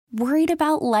Worried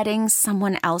about letting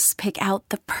someone else pick out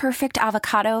the perfect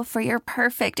avocado for your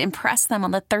perfect impress them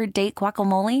on the third date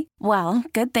guacamole? Well,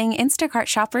 good thing Instacart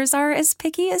shoppers are as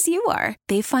picky as you are.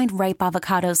 They find ripe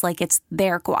avocados like it's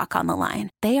their guac on the line.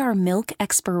 They are milk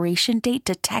expiration date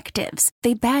detectives.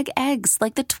 They bag eggs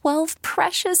like the 12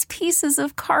 precious pieces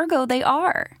of cargo they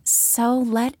are. So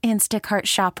let Instacart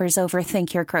shoppers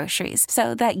overthink your groceries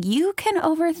so that you can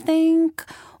overthink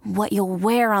what you'll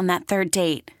wear on that third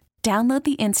date. Download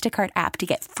the Instacart app to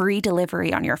get free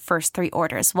delivery on your first 3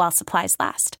 orders while supplies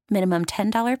last. Minimum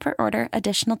 $10 per order.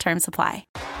 Additional terms apply.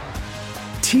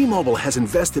 T-Mobile has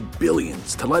invested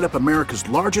billions to light up America's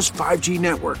largest 5G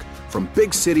network, from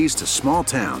big cities to small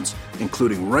towns,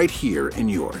 including right here in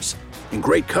yours. And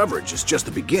great coverage is just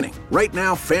the beginning. Right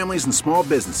now, families and small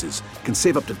businesses can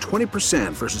save up to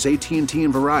 20% versus AT&T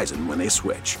and Verizon when they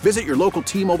switch. Visit your local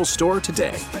T-Mobile store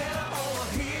today.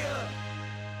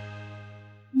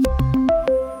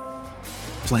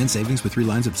 Plan savings with 3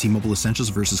 lines of T-Mobile Essentials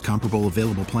versus comparable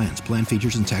available plans. Plan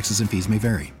features and taxes and fees may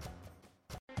vary.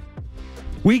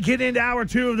 We get into hour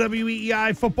 2 of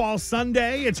WEEI Football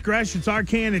Sunday. It's Gresch, it's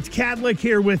Arcand, it's Kadlick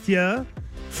here with you.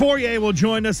 Fourier will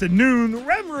join us at noon.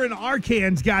 Reverend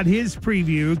Arcand's got his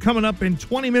preview coming up in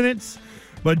 20 minutes.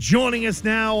 But joining us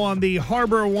now on the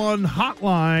Harbor One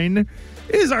hotline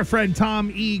is our friend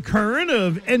Tom E. Curran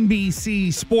of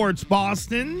NBC Sports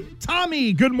Boston.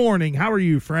 Tommy, good morning. How are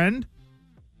you, friend?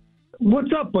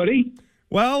 What's up, buddy?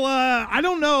 Well, I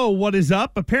don't know what is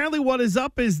up. Apparently what is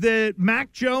up is that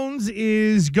Mac Jones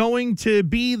is going to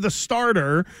be the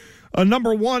starter.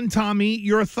 Number one, Tommy,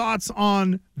 your thoughts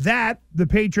on that, the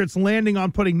Patriots landing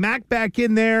on putting Mac back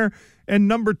in there. And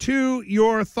number two,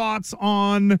 your thoughts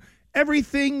on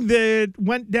everything that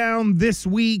went down this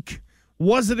week.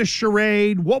 Was it a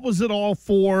charade? What was it all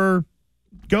for?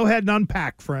 Go ahead and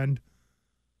unpack, friend.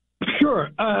 Sure.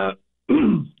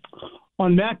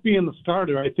 On Mac being the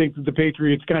starter, I think that the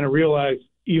Patriots kind of realized,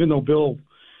 even though Bill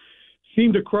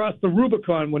seemed to cross the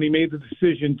Rubicon when he made the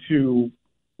decision to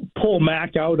pull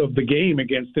Mac out of the game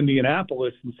against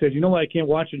Indianapolis and said, you know what, I can't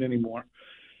watch it anymore.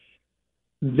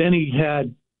 Then he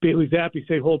had Bailey Zappi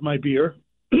say, hold my beer,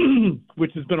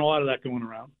 which has been a lot of that going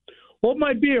around. Hold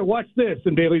my beer, watch this.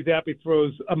 And Bailey Zappi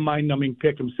throws a mind-numbing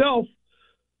pick himself.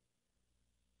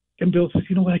 And Bill says,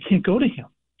 you know what, I can't go to him.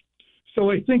 So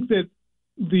I think that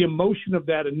the emotion of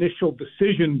that initial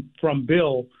decision from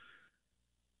Bill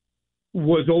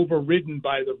was overridden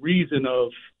by the reason of,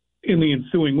 in the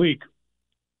ensuing week,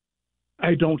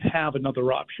 I don't have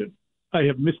another option. I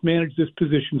have mismanaged this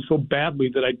position so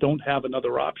badly that I don't have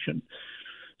another option.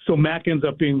 So Mac ends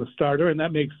up being the starter, and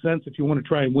that makes sense if you want to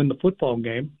try and win the football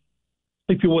game,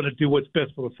 if you want to do what's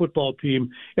best for the football team,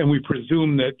 and we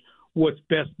presume that what's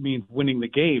best means winning the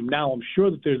game. Now, I'm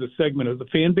sure that there's a segment of the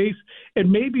fan base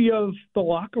and maybe of the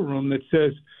locker room that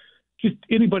says, just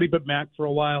anybody but Mac for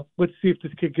a while. Let's see if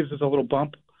this kid gives us a little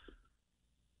bump.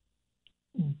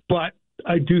 But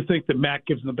I do think that Mac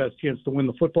gives them the best chance to win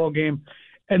the football game.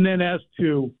 And then as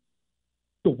to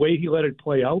the way he let it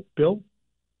play out, Bill,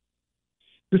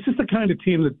 this is the kind of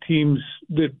team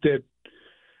that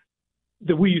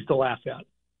we used to laugh at.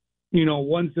 You know,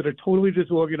 ones that are totally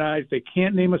disorganized. They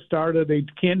can't name a starter. They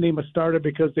can't name a starter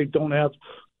because they don't have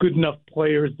good enough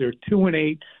players. They're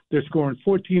 2-8. They're scoring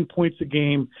 14 points a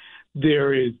game.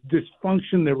 There is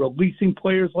dysfunction. They're releasing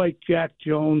players like Jack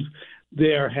Jones.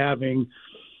 They're having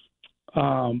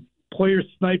players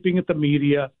sniping at the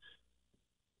media.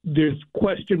 There's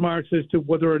question marks as to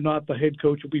whether or not the head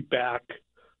coach will be back.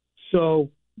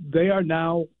 So they are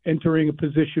now entering a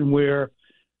position where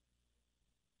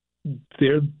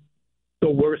they're the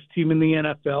worst team in the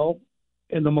NFL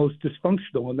and the most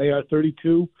dysfunctional, and they are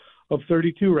 32 of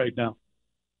 32 right now.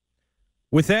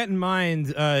 With that in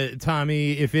mind,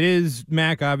 Tommy, if it is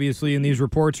Mac, obviously, and these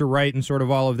reports are right and sort of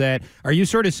all of that, are you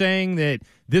sort of saying that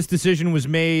this decision was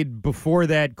made before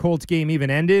that Colts game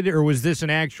even ended, or was this an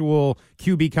actual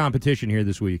QB competition here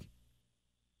this week?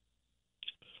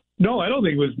 No, I don't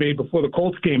think it was made before the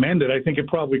Colts game ended. I think it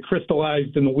probably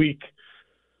crystallized in the week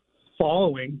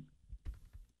following,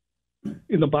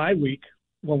 in the bye week.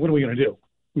 Well, what are we going to do?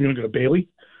 We're going to go to Bailey?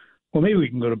 Well, maybe we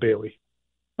can go to Bailey.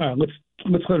 Let's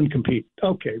let them compete.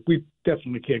 Okay, we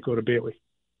definitely can't go to Bailey.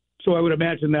 So I would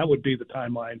imagine that would be the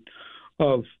timeline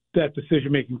of that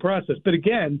decision-making process. But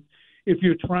again, if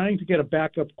you're trying to get a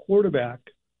backup quarterback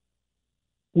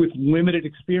with limited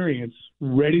experience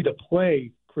ready to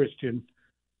play, Christian,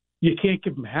 you can't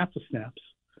give him half the snaps.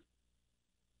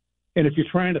 And if you're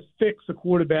trying to fix a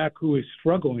quarterback who is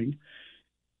struggling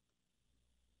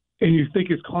and you think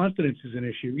his confidence is an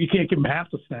issue, you can't give him half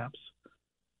the snaps.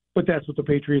 But that's what the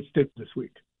Patriots did this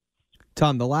week.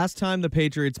 Tom, the last time the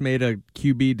Patriots made a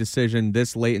QB decision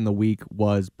this late in the week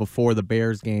was before the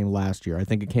Bears game last year. I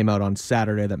think it came out on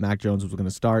Saturday that Mac Jones was going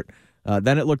to start.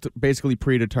 Then it looked basically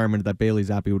predetermined that Bailey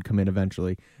Zappi would come in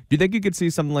eventually. Do you think you could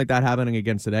see something like that happening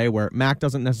again today, where Mac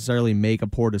doesn't necessarily make a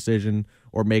poor decision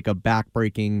or make a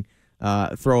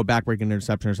throw a back-breaking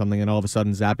interception or something, and all of a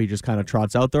sudden Zappi just kind of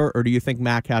trots out there? Or do you think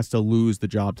Mac has to lose the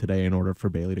job today in order for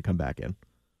Bailey to come back in?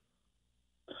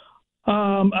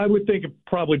 I would think it'd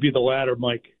probably be the latter,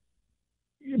 Mike.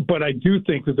 But I do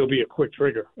think that there'll be a quick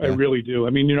trigger. Yeah. I really do.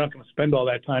 I mean, you're not going to spend all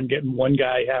that time getting one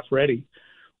guy half ready,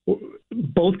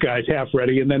 both guys half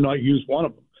ready, and then not use one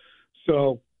of them.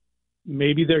 So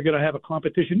maybe they're going to have a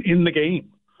competition in the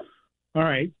game. All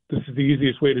right, this is the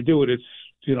easiest way to do it. It's,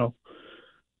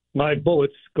 live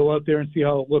bullets. Go out there and see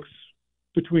how it looks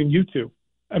between you two.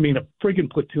 I mean, a friggin'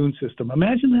 platoon system.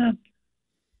 Imagine that.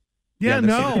 Yeah,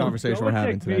 no. The conversation we're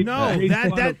having today. No,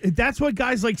 that's what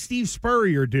guys like Steve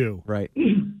Spurrier do. Right.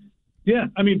 Yeah,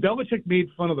 I mean, Belichick made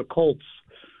fun of the Colts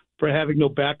for having no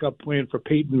backup plan for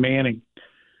Peyton Manning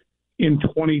at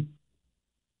the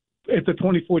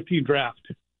 2014 draft.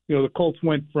 The Colts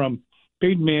went from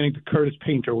Peyton Manning to Curtis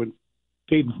Painter when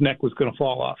Peyton's neck was going to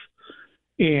fall off.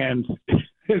 And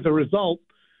as a result,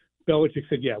 Belichick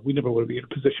said, yeah, we never want to be in a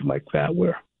position like that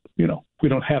where, we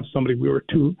don't have somebody, we're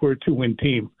a two-win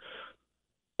team.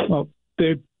 Well,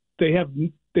 they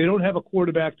don't have a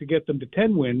quarterback to get them to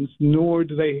 10 wins, nor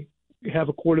do they have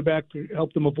a quarterback to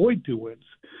help them avoid 2 wins.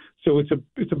 So it's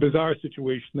a bizarre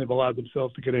situation they've allowed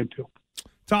themselves to get into.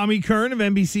 Tommy Curran of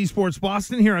NBC Sports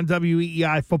Boston here on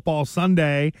WEEI Football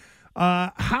Sunday.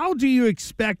 How do you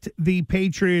expect the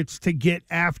Patriots to get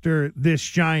after this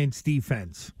Giants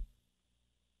defense?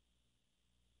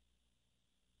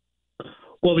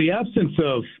 Well, the absence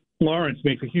of Lawrence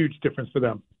makes a huge difference for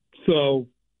them. So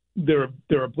they're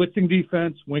a blitzing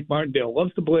defense. Wink Martindale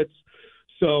loves to blitz.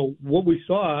 So what we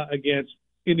saw against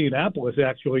Indianapolis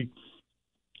actually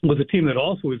was a team that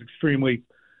also was extremely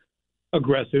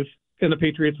aggressive, and the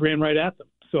Patriots ran right at them.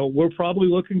 So we're probably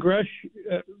looking, Gresch,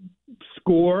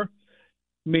 score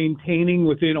maintaining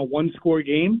within a one-score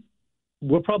game.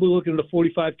 We're probably looking at a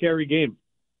 45-carry game.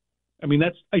 I mean,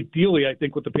 that's ideally, I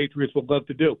think, what the Patriots would love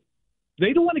to do.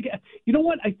 They don't want to get – you know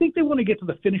what? I think they want to get to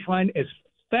the finish line as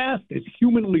fast as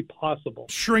humanly possible.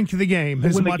 Shrink the game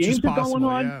as much as possible.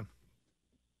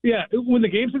 When the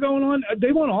games are going on,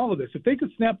 they want all of this. If they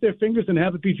could snap their fingers and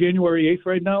have it be January 8th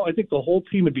right now, I think the whole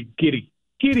team would be giddy.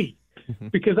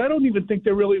 Because I don't even think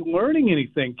they're really learning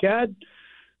anything. Cad,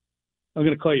 I'm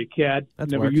going to call you Cad.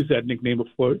 I've never used that nickname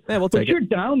before. Yeah, we'll take it. But you're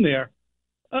down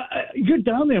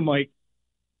there. Mike.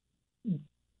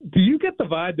 Do you get the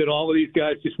vibe that all of these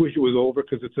guys just wish it was over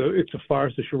because it's a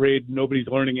farce, a charade, nobody's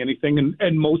learning anything, and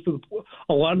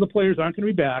a lot of the players aren't going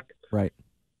to be back, right?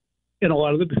 And a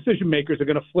lot of the decision makers are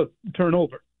going to turn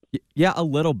over. Yeah, a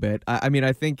little bit. I mean,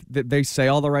 I think that they say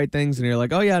all the right things, and you're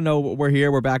like, oh, yeah, no, we're here.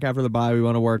 We're back after the bye. We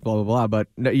want to work, blah, blah, blah. But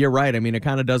you're right. I mean, it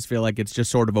kind of does feel like it's just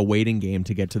sort of a waiting game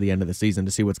to get to the end of the season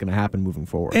to see what's going to happen moving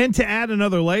forward. And to add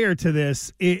another layer to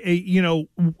this,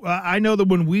 I know that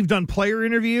when we've done player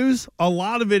interviews, a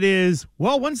lot of it is,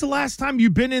 well, when's the last time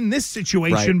you've been in this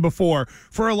situation before?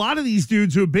 For a lot of these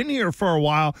dudes who have been here for a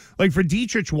while, like for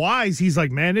Dietrich Wise, he's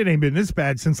like, man, it ain't been this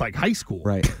bad since like high school.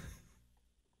 Right.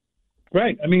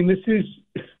 Right. I mean, this is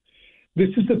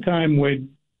the time when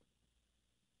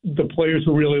the players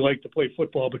who really like to play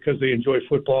football because they enjoy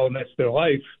football and that's their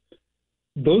life,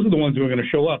 those are the ones who are going to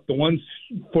show up. The ones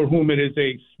for whom it is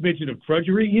a smidgen of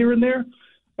drudgery here and there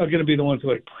are going to be the ones who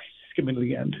are like, please, just get me to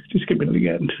the end. Just get me to the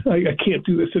end. I can't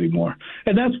do this anymore.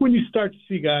 And that's when you start to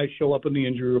see guys show up in the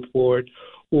injury report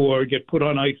or get put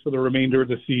on ice for the remainder of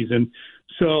the season.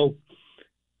 So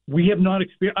we have not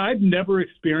experienced – I've never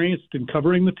experienced in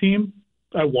covering the team –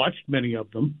 I watched many of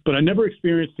them, but I never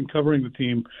experienced in covering the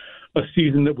team a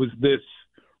season that was this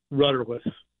rudderless.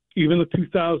 Even the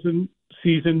 2000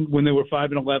 season when they were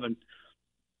 5-11,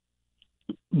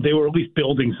 they were at least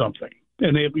building something,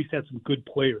 and they at least had some good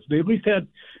players. They at least had,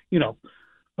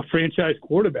 a franchise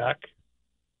quarterback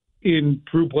in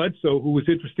Drew Bledsoe who was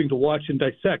interesting to watch and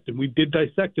dissect, and we did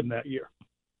dissect him that year.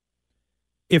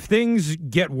 If things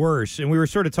get worse, and we were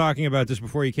sort of talking about this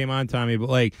before you came on, Tommy, but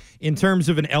like in terms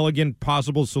of an elegant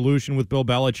possible solution with Bill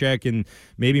Belichick and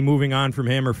maybe moving on from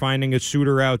him or finding a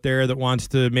suitor out there that wants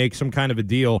to make some kind of a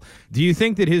deal, do you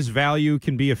think that his value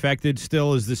can be affected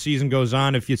still as the season goes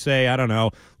on? If you say, I don't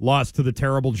know, lost to the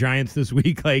terrible Giants this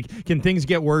week, like can things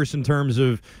get worse in terms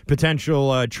of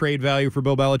potential trade value for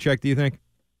Bill Belichick, do you think?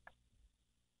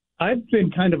 I've been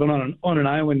kind of on an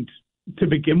island to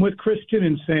begin with, Christian,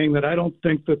 in saying that I don't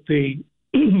think that the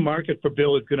market for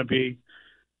Bill is going to be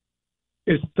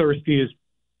as thirsty as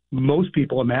most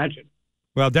people imagine.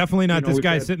 Well, definitely not this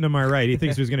guy that, sitting to my right. He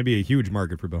thinks there's going to be a huge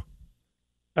market for Bill.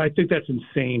 I think that's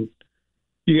insane.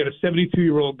 You got a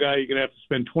 72-year-old guy you're going to have to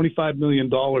spend $25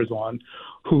 million on,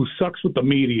 who sucks with the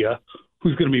media,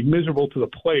 who's going to be miserable to the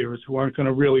players who aren't going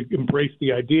to really embrace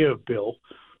the idea of Bill,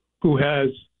 who has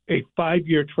a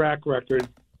 5-year track record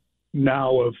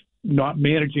now of not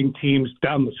managing teams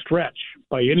down the stretch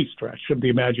by any stretch of the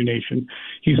imagination.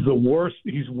 He's the worst.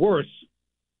 He's worse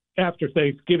after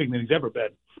Thanksgiving than he's ever been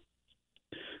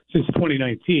since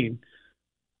 2019.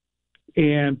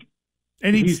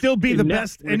 And he'd still be the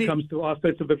best when it comes to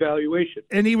offensive evaluation.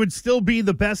 And he would still be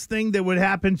the best thing that would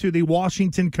happen to the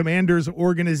Washington Commanders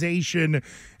organization,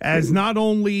 as not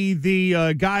only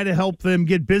the guy to help them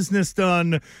get business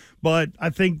done, but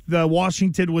I think the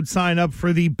Washington would sign up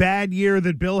for the bad year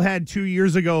that Bill had 2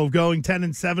 years ago of going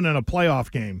 10-7 in a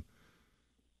playoff game.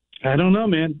 I don't know,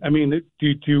 man. I mean,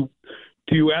 do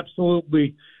you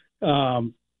absolutely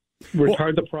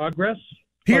retard the progress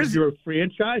of your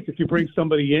franchise if you bring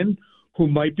somebody in who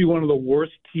might be one of the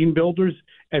worst team builders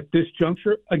at this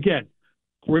juncture? Again,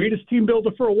 greatest team builder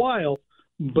for a while,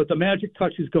 but the magic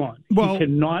touch is gone. Well, you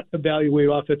cannot evaluate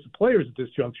offensive players at this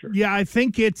juncture. Yeah, I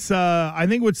think I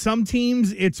think with some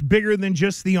teams, it's bigger than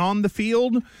just the on the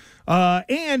field.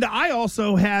 And I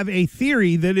also have a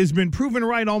theory that has been proven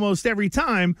right almost every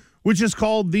time, which is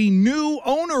called the new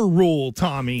owner rule,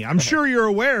 Tommy. I'm sure you're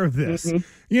aware of this. Mm-hmm.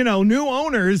 You know, new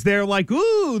owners, they're like,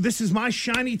 ooh, this is my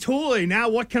shiny toy. Now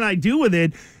what can I do with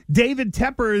it? David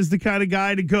Tepper is the kind of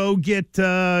guy to go get,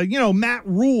 Matt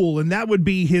Rule, and that would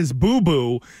be his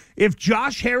boo-boo. If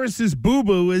Josh Harris's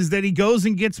boo-boo is that he goes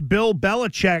and gets Bill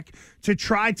Belichick to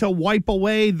try to wipe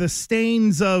away the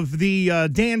stains of the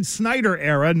Dan Snyder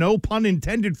era, no pun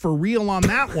intended for real on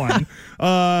that one,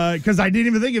 because I didn't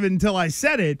even think of it until I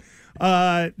said it,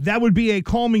 that would be a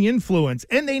calming influence.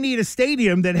 And they need a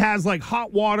stadium that has like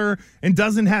hot water and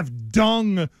doesn't have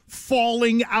dung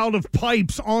falling out of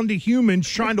pipes onto humans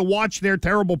trying to watch their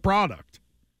terrible product.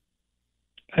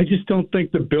 I just don't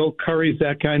think that Bill curries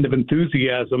that kind of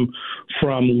enthusiasm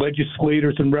from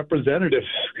legislators and representatives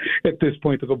at this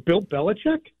point to go, Bill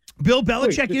Belichick? Bill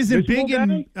Belichick isn't big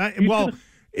in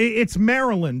it's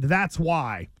Maryland. That's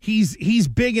why. He's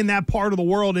big in that part of the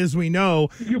world, as we know.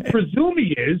 You presume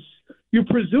he is.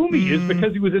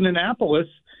 Because he was in Annapolis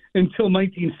until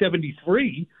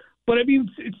 1973. But, I mean,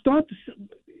 it's not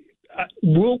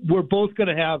we're both going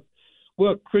to have,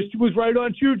 look, Christian was right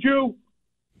on Juju.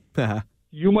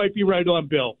 You might be right on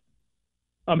Bill.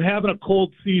 I'm having a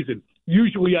cold season.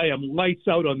 Usually I am lights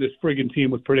out on this friggin'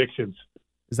 team with predictions.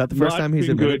 Is that the first time he's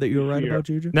admitted that you were right about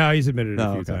Juju? No, he's admitted it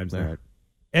a few times now. Right.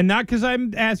 And not because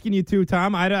I'm asking you to,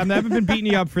 Tom. I haven't been beating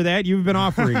you up for that. You've been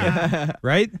offering it,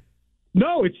 right?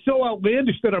 No, it's so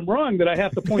outlandish that I'm wrong that I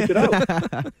have to point it out.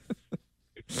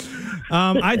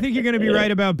 I think you're going to be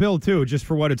right about Bill, too, just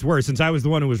for what it's worth, since I was the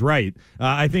one who was right.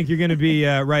 I think you're going to be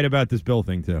right about this Bill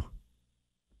thing, too.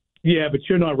 Yeah, but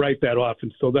you're not right that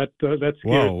often, so that's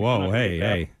scary. Whoa,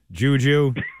 hey,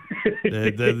 Juju.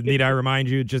 Need I remind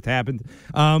you? It just happened.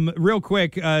 Real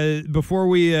quick, before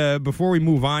we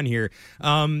move on here,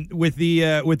 with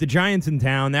the Giants in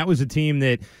town, that was a team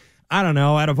that, I don't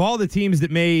know, out of all the teams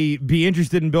that may be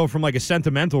interested in Bill from like a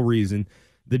sentimental reason,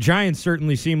 the Giants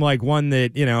certainly seem like one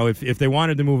that, you know, if they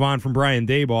wanted to move on from Brian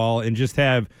Daboll and just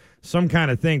have some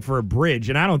kind of thing for a bridge,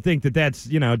 and I don't think that that's,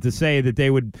 you know, to say that they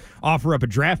would offer up a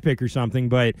draft pick or something,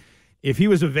 but if he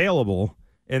was available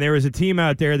and there was a team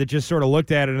out there that just sort of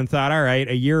looked at it and thought, all right,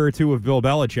 a year or two of Bill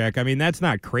Belichick, I mean, that's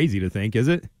not crazy to think, is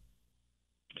it?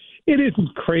 It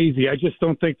isn't crazy. I just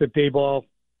don't think that Daboll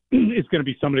is going to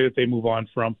be somebody that they move on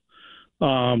from.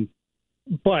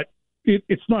 But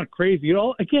it's not crazy. It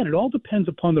all depends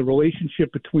upon the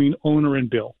relationship between owner and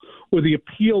Bill, or the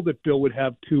appeal that Bill would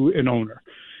have to an owner.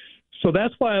 So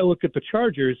that's why I look at the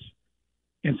Chargers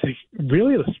and say,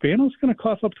 really, are the Spanos going to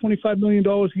cough up $25 million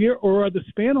a year, or are the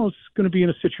Spanos going to be in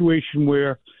a situation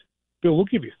where Bill will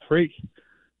give you 3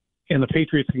 and the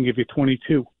Patriots can give you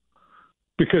 22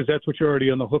 because that's what you're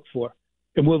already on the hook for?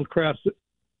 And will the Crafts,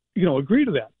 agree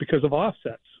to that because of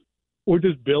offsets? Or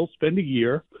does Bill spend a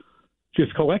year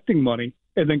just collecting money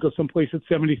and then go someplace at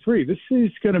 73? This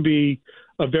is going to be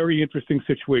a very interesting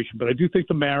situation. But I do think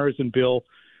the Maras and Bill,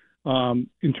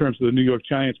 in terms of the New York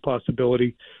Giants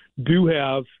possibility, do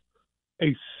have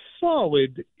a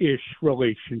solid-ish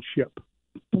relationship.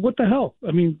 But what the hell?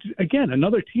 I mean, again,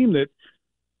 another team that,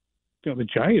 the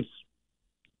Giants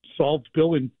solved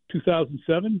Bill in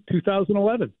 2007,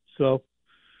 2011. So,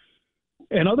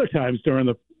 and other times during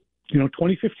the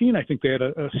 2015, I think they had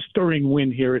a stirring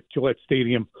win here at Gillette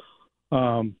Stadium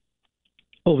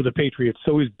over the Patriots.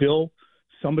 So is Bill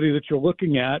somebody that you're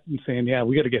looking at and saying, yeah,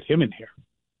 we got to get him in here.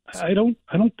 I don't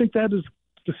think that is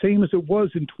the same as it was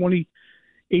in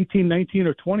 2018, 19,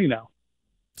 or 20 now.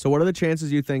 So what are the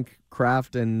chances you think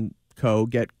Kraft and co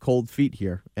get cold feet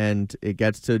here and it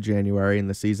gets to January and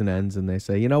the season ends and they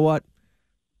say, you know what,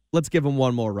 let's give him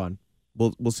one more run.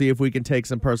 We'll see if we can take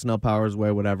some personnel powers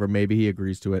away, whatever. Maybe he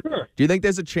agrees to it. Sure. Do you think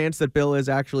there's a chance that Bill is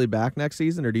actually back next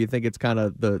season, or do you think it's kind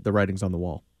of the writing's on the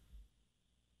wall?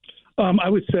 I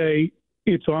would say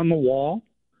it's on the wall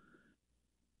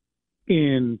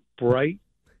in bright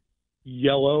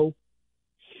yellow,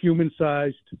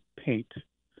 human-sized paint.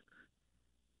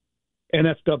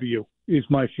 NFW is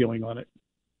my feeling on it.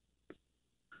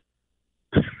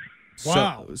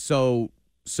 Wow. So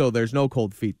there's no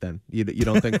cold feet then? You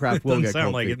don't think Kraft will get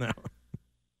cold like feet? It now.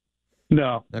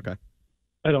 No. Okay.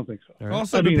 I don't think so. All right.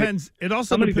 Also depends. It also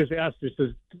somebody just asked us,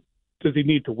 does he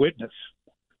need to witness?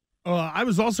 I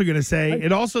was also going to say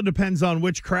it also depends on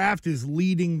which Kraft is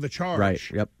leading the charge.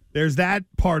 Right. Yep. There's that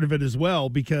part of it as well,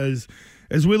 because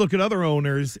as we look at other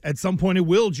owners, at some point it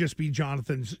will just be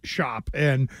Jonathan's shop.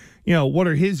 And, what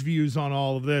are his views on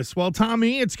all of this? Well,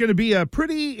 Tommy, it's going to be a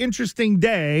pretty interesting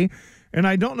day, and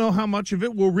I don't know how much of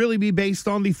it will really be based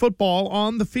on the football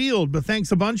on the field. But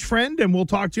thanks a bunch, friend, and we'll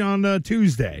talk to you on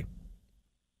Tuesday.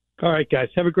 All right, guys.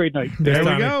 Have a great night. There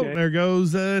we go. There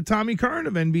goes Tommy Curran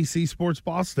of NBC Sports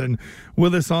Boston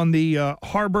with us on the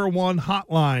Harbor One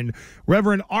hotline.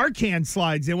 Reverend Arcand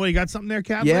slides in. What, you got something there,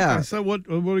 Kadlick? Yeah. So what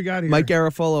do we got here? Mike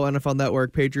Garafolo, NFL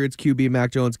Network, Patriots QB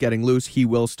Mac Jones getting loose. He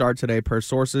will start today per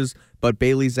sources, but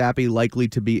Bailey Zappi likely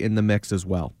to be in the mix as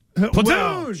well. Platoon.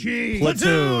 Well,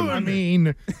 Platoon. I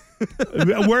mean,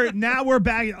 we're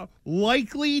back.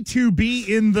 Likely to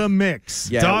be in the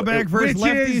mix. Yeah, Dawback versus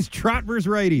lefties, Trot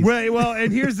versus righties. Well,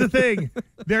 and here's the thing.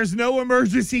 There's no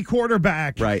emergency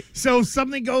quarterback. Right. So if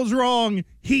something goes wrong,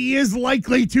 he is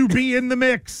likely to be in the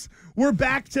mix. We're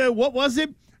back to, what was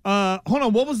it? Hold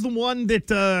on. What was the one that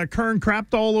Curran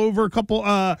crapped all over a couple?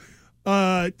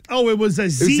 It was a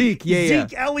Zeke.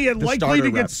 Zeke Elliott The likely to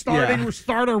get reps.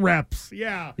 starter reps.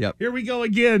 Yeah. Yep. Here we go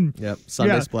again. Yep.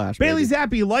 Sunday splash. Bailey baby.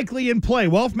 Zappi likely in play.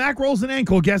 Well, if Mac rolls an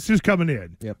ankle, guess who's coming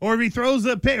in? Yep. Or if he throws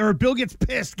or Bill gets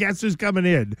pissed, guess who's coming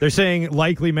in? They're saying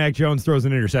likely Mac Jones throws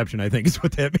an interception, I think is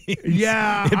what that means.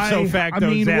 Yeah. Ipso facto,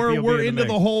 Zappi will we're be in into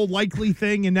the whole likely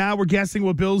thing, and now we're guessing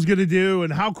what Bill's going to do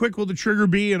and how quick will the trigger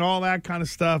be and all that kind of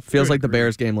stuff. Feels like the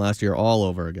Bears game last year all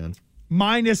over again.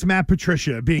 Minus Matt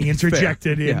Patricia being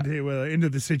interjected Yeah. into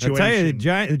the situation. I'll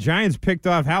tell you, the Giants picked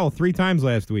off Howell 3 times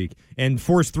last week and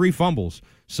forced 3 fumbles.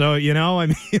 So,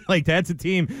 that's a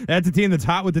team that's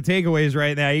hot with the takeaways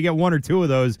right now. You get 1 or 2 of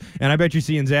those, and I bet you're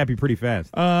seeing Zappi pretty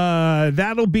fast.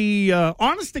 That'll be,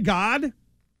 honest to God,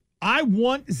 I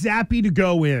want Zappi to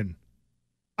go in.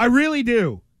 I really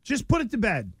do. Just put it to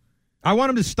bed. I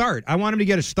want him to start. I want him to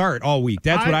get a start all week.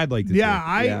 That's what I'd like to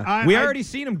see. We already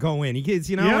seen him go in. He gets,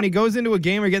 when he goes into a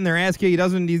game or getting their ass kicked,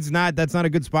 that's not a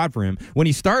good spot for him. When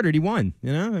he started, he won.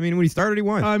 When he started, he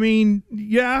won.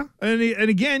 And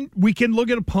again, we can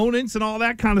look at opponents and all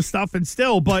that kind of stuff and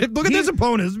still, but look at this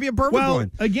opponent. This would be a perfect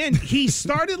one. Again, he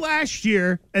started last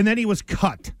year and then he was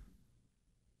cut.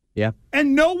 Yeah.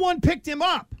 And no one picked him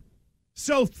up.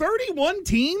 So 31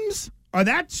 teams? Are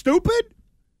that stupid?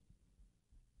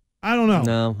 I don't know.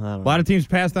 No, I don't know. A lot of teams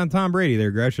passed on Tom Brady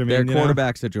there, Gresch. Their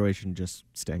quarterback situation just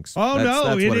stinks. Oh, that's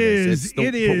no, what it is.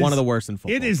 It is one of the worst in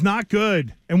football. It is not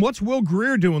good. And what's Will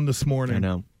Greer doing this morning? I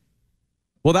know.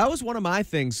 Well, that was one of my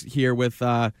things here with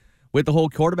the whole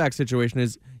quarterback situation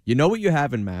is you know what you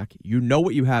have in Mac. You know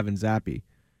what you have in Zappi.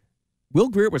 Will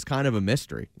Greer was kind of a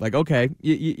mystery. Like, okay,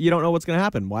 you don't know what's going to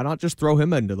happen. Why not just throw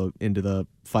him into the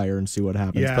fire and see what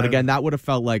happens? Yeah. But again, that would have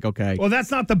felt like, okay. Well, that's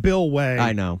not the Bill way.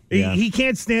 I know. Yeah. He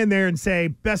can't stand there and say,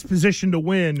 best position to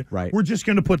win. Right. We're just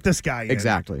going to put this guy in.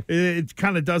 Exactly. It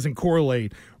kind of doesn't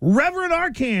correlate. Reverend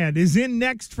Arcand is in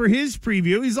next for his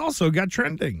preview. He's also got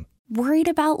trending. Worried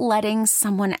about letting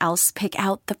someone else pick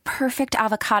out the perfect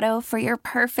avocado for your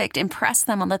perfect impress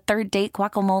them on the third date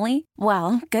guacamole?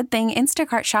 Well, good thing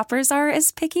Instacart shoppers are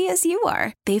as picky as you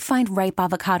are. They find ripe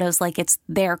avocados like it's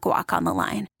their guac on the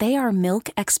line. They are milk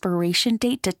expiration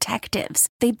date detectives.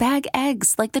 They bag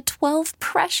eggs like the 12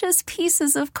 precious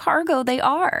pieces of cargo they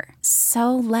are.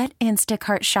 So let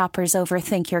Instacart shoppers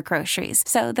overthink your groceries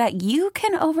so that you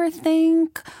can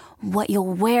overthink what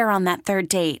you'll wear on that third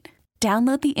date.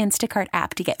 Download the Instacart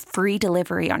app to get free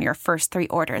delivery on your first 3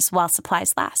 orders while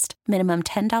supplies last. Minimum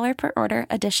 $10 per order.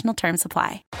 Additional terms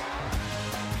apply.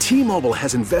 T-Mobile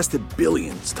has invested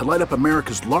billions to light up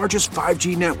America's largest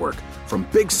 5G network, from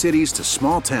big cities to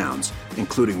small towns,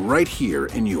 including right here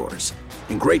in yours.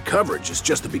 And great coverage is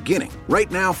just the beginning.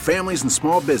 Right now, families and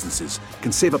small businesses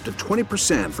can save up to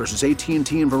 20% versus AT&T and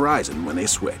Verizon when they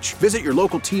switch. Visit your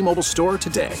local T-Mobile store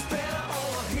today.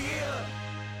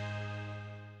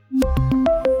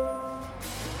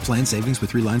 Plan savings with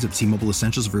 3 lines of T-Mobile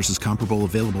Essentials versus comparable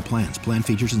available plans. Plan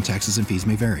features and taxes and fees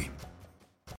may vary.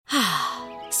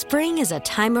 Spring is a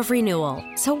time of renewal,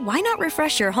 so why not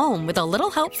refresh your home with a little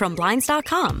help from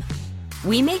Blinds.com?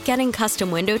 We make getting custom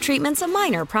window treatments a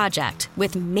minor project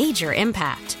with major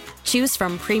impact. Choose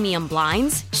from premium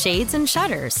blinds, shades, and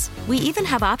shutters. We even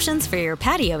have options for your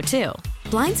patio, too.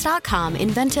 Blinds.com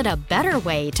invented a better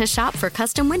way to shop for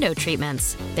custom window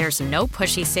treatments. There's no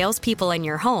pushy salespeople in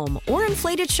your home or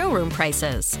inflated showroom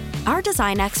prices. Our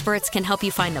design experts can help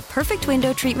you find the perfect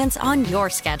window treatments on your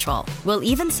schedule. We'll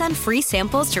even send free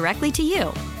samples directly to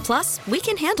you. Plus, we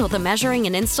can handle the measuring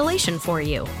and installation for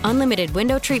you. Unlimited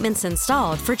window treatments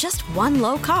installed for just one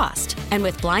low cost. And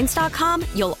with Blinds.com,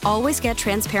 you'll always get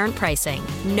transparent pricing.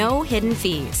 No hidden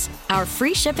fees. Our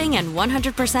free shipping and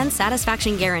 100%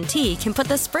 satisfaction guarantee can put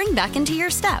the spring back into your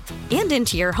step and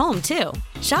into your home, too.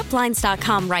 Shop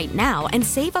Blinds.com right now and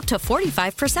save up to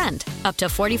 45%. Up to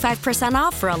 45%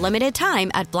 off for a limited time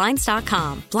at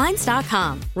Blinds.com.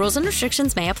 Blinds.com. Rules and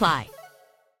restrictions may apply.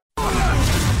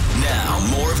 Now,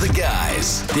 more of the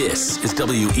guys. This is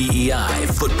WEEI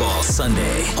Football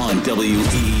Sunday on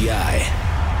WEEI.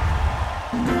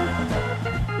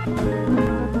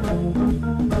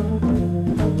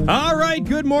 All right,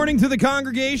 good morning to the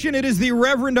congregation. It is the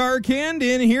Reverend Arcand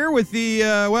in here with the,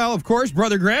 of course,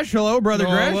 Brother Gresch. Hello, Brother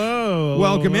Gresch. Hello.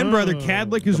 Welcome in, Brother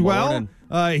Kadlick as well.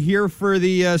 Here for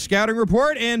the scouting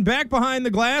report. And back behind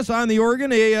the glass on the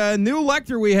organ, a new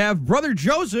lector we have, Brother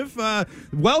Joseph.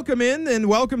 Welcome in and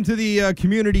welcome to the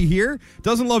community here.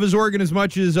 Doesn't love his organ as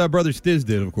much as Brother Stiz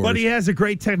did, of course. But he has a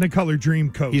great Technicolor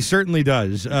Dreamcoat. He certainly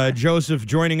does. Joseph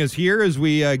joining us here as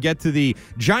we get to the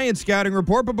Giants scouting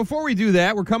report. But before we do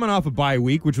that, we're coming off a bye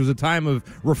week, which was a time of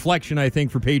reflection, I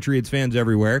think, for Patriots fans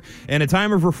everywhere, and a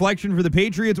time of reflection for the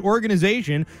Patriots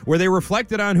organization where they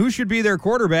reflected on who should be their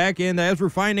quarterback, and as we're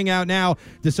finding out now,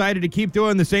 decided to keep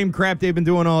doing the same crap they've been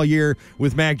doing all year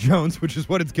with Mac Jones, which is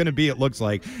what it's going to be, it looks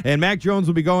like. And Mac Jones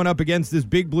will be going up against this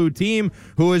big blue team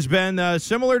who has been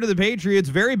similar to the Patriots,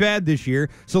 very bad this year.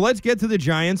 So let's get to the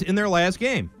Giants in their last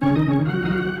game.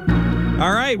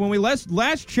 All right, when we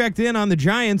last checked in on the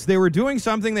Giants, they were doing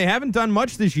something they haven't done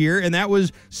much this year, and that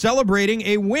was celebrating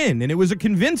a win, and it was a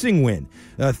convincing win.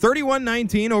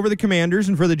 31-19 over the Commanders,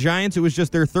 and for the Giants, it was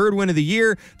just their third win of the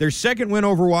year, their second win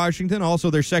over Washington, also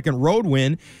their second road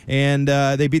win, and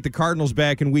they beat the Cardinals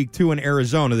back in Week 2 in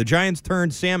Arizona. The Giants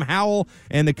turned Sam Howell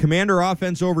and the Commander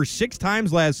offense over 6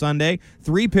 times last Sunday,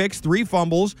 3 picks, 3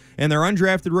 fumbles, and their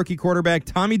undrafted rookie quarterback,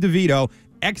 Tommy DeVito,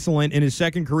 excellent in his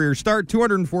second career start,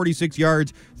 246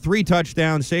 yards, 3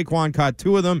 touchdowns. Saquon caught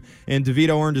 2 of them, and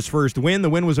DeVito earned his first win. The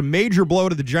win was a major blow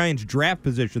to the Giants' draft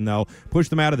position, though.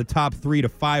 Pushed them out of the top 3 to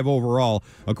 5 overall,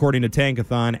 according to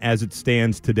Tankathon, as it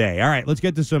stands today. All right, let's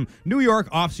get to some New York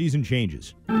offseason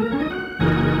changes.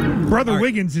 Brother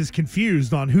Wiggins is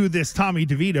confused on who this Tommy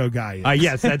DeVito guy is.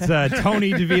 Yes, that's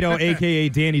Tony DeVito, a.k.a.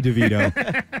 Danny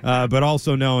DeVito, but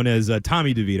also known as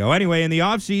Tommy DeVito. Anyway, in the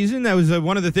offseason, that was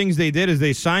one of the things they did is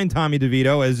they signed Tommy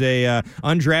DeVito as a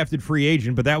undrafted free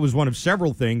agent, but that was one of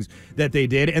several things that they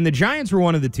did. And the Giants were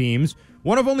one of the teams,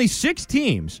 one of only 6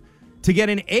 teams, to get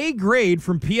an A grade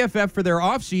from PFF for their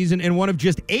offseason and one of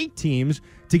just 8 teams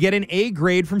to get an A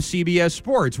grade from CBS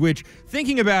Sports, which,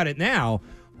 thinking about it now,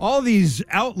 all these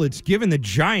outlets giving the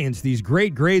Giants these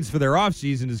great grades for their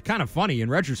offseason is kind of funny in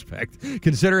retrospect,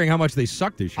 considering how much they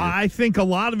sucked this year. I think a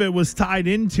lot of it was tied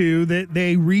into that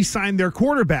they re-signed their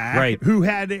quarterback, right, who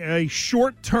had a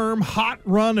short-term hot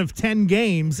run of 10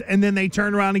 games, and then they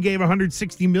turned around and gave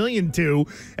 $160 million to.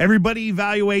 Everybody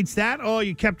evaluates that. Oh,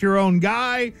 you kept your own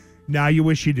guy. Now you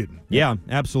wish you didn't. Yeah,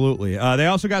 absolutely. They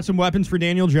also got some weapons for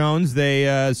Daniel Jones.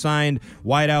 They signed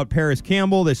wideout Paris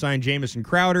Campbell. They signed Jamison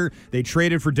Crowder. They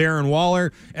traded for Darren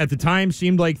Waller. At the time,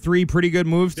 seemed like 3 pretty good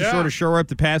moves to sort of shore up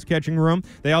the pass-catching room.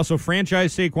 They also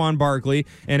franchised Saquon Barkley.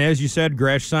 And as you said,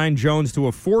 Gresch signed Jones to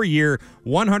a 4-year,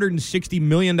 $160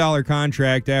 million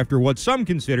contract after what some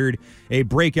considered a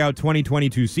breakout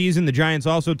 2022 season. The Giants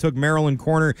also took Maryland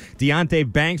corner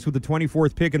Deonte Banks with the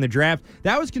 24th pick in the draft.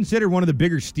 That was considered one of the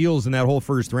bigger steals in that whole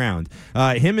first round.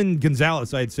 Him and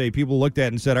Gonzalez, I'd say, people looked at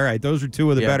and said, all right, those are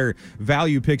 2 of the better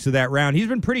value picks of that round. He's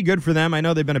been pretty good for them. I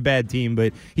know they've been a bad team,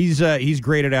 but he's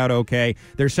graded out okay.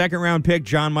 Their second-round pick,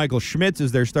 John Michael Schmitz,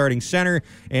 is their starting center,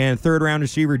 and third-round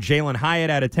receiver Jalen Hyatt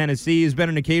out of Tennessee has been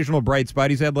an occasional bright spot.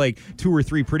 He's had like 2 or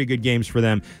 3 pretty good games for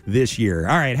them this year.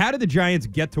 All right, how did the Giants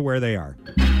get to where they are?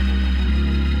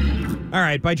 All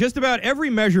right, by just about every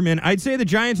measurement, I'd say the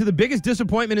Giants are the biggest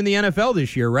disappointment in the NFL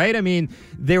this year, right? I mean,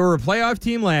 they were a playoff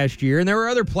team last year, and there were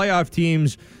other playoff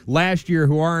teams last year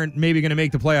who aren't maybe going to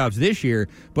make the playoffs this year,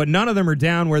 but none of them are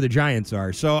down where the Giants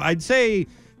are. So I'd say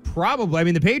probably, I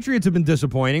mean, the Patriots have been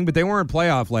disappointing, but they weren't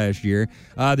playoff last year.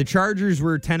 The Chargers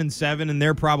were 10-7, and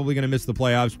they're probably going to miss the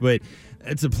playoffs, but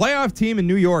it's a playoff team in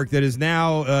New York that is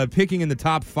now picking in the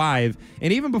top 5.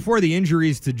 And even before the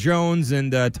injuries to Jones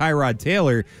and Tyrod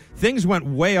Taylor, things went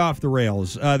way off the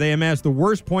rails. They amassed the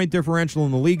worst point differential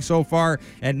in the league so far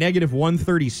at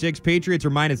 -136. Patriots are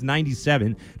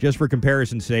 -97, just for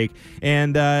comparison's sake.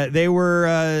 And they were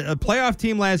a playoff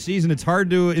team last season. It's hard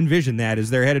to envision that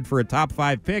as they're headed for a top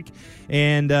 5 pick.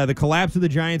 And the collapse of the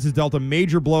Giants has dealt a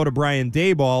major blow to Brian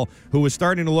Daboll, who was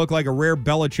starting to look like a rare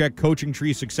Belichick coaching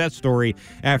tree success story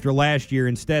after last year.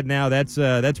 Instead, now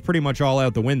that's pretty much all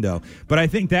out the window. But I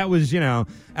think that was,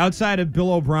 outside of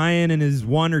Bill O'Brien and his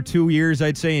 1 or 2 years,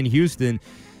 I'd say, in Houston,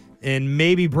 and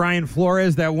maybe Brian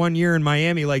Flores that 1 year in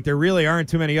Miami, like there really aren't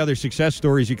too many other success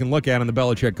stories you can look at on the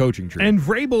Belichick coaching tree. And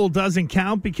Vrabel doesn't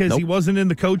count because he wasn't in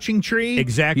the coaching tree.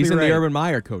 Exactly, he's right. in the Urban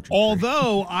Meyer coaching tree.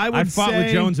 Although I've fought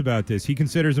with Jones about this. He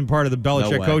considers him part of the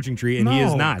Belichick coaching tree, and he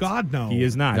is not. God, no. He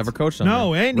is not. Never coached on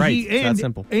No, that. and it's that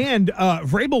simple. And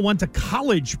Vrabel went to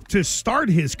college to start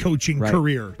his coaching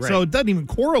career, so it doesn't even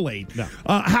correlate. No.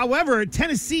 However,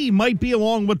 Tennessee might be,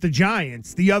 along with the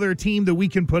Giants, the other team that we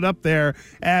can put up there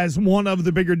as one of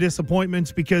the bigger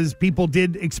disappointments because people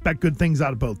did expect good things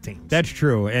out of both teams. That's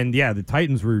true. And yeah, the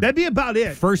Titans were that'd be about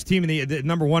it. First team in the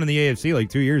number 1 in the AFC like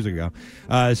 2 years ago.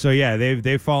 So yeah,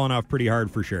 they've fallen off pretty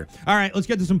hard for sure. All right, let's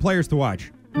get to some players to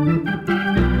watch.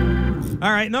 All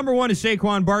right, number 1 is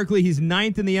Saquon Barkley. He's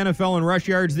 9th in the NFL in rush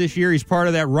yards this year. He's part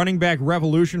of that running back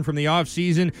revolution from the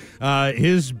offseason.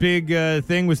 His big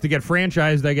thing was to get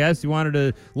franchised, I guess. He wanted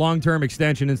a long-term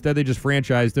extension. Instead, they just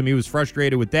franchised him. He was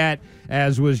frustrated with that,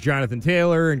 as was Jonathan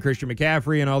Taylor and Christian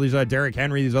McCaffrey and all these Derrick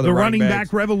Henry, these other the running backs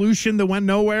back revolution that went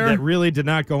nowhere. That really did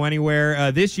not go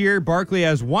anywhere. This year, Barkley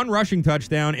has 1 rushing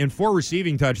touchdown and 4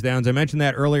 receiving touchdowns. I mentioned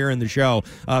that earlier in the show.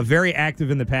 Very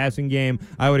active in the passing game.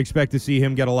 I would expect to see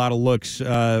him get a lot of looks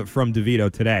from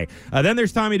DeVito today. Then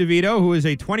there's Tommy DeVito, who is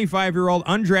a 25-year-old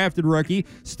undrafted rookie,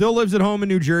 still lives at home in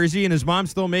New Jersey, and his mom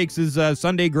still makes his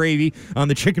Sunday gravy on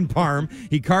the chicken parm.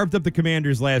 He carved up the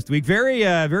Commanders last week. Very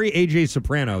AJ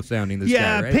Soprano sounding, this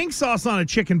guy, right? Pink sauce on a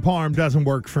chicken parm doesn't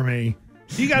work for me.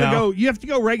 You gotta go. You have to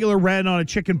go regular red on a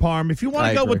chicken parm. If you want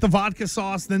to go with the vodka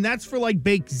sauce, then that's for like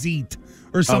baked ziti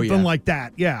or something like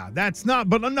that. Yeah, that's not.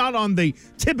 But I'm not on the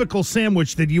typical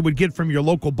sandwich that you would get from your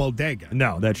local bodega.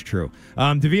 No, that's true.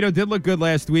 DeVito did look good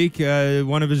last week.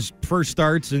 One of his first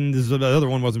starts, and the other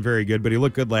one wasn't very good, but he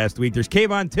looked good last week. There's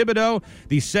Kayvon Thibodeau,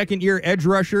 the second-year edge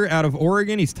rusher out of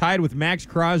Oregon. He's tied with Max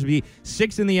Crosby,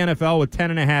 6th in the NFL with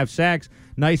 10.5 sacks.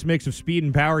 Nice mix of speed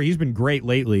and power. He's been great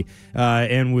lately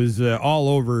and was all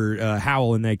over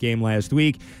Howell in that game last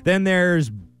week. Then there's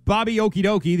Bobby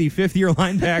Okidoki, the 5th-year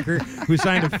linebacker who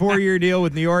signed a 4-year deal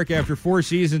with New York after 4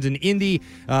 seasons in Indy.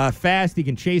 Fast, he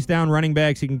can chase down running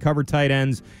backs, he can cover tight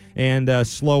ends, and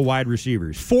slow wide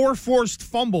receivers. 4 forced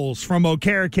fumbles from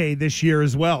Okereke this year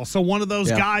as well. So one of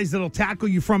those guys that'll tackle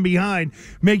you from behind.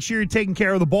 Make sure you're taking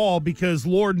care of the ball because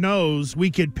Lord knows we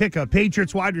could pick a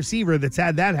Patriots wide receiver that's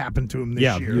had that happen to him this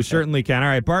year. Yeah, you certainly can. All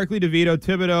right, Barkley, DeVito,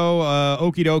 Thibodeau,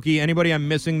 Okidoki. Anybody I'm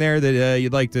missing there that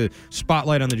you'd like to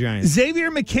spotlight on the Giants?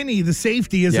 Xavier McKinney, the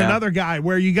safety, is another guy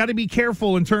where you got to be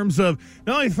careful in terms of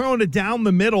not only throwing it down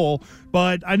the middle,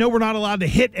 but I know we're not allowed to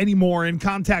hit anymore in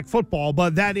contact football,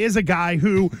 but that is a guy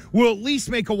who will at least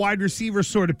make a wide receiver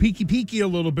sort of peeky a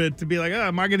little bit to be like,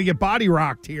 am I going to get body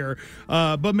rocked here?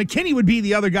 But McKinney would be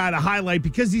the other guy to highlight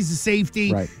because he's a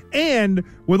safety. Right. And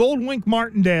with old Wink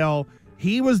Martindale,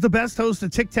 he was the best host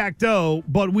of Tic-Tac-Toe,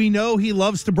 but we know he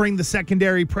loves to bring the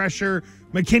secondary pressure.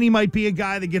 McKinney might be a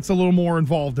guy that gets a little more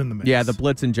involved in the mix. Yeah, the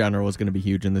blitz in general is going to be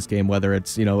huge in this game, whether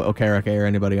it's, Okereke or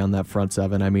anybody on that front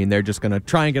seven. I mean, they're just going to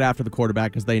try and get after the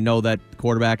quarterback because they know that the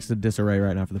quarterback's in disarray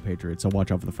right now for the Patriots, so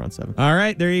watch out for the front seven. All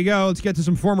right, there you go. Let's get to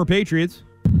some former Patriots.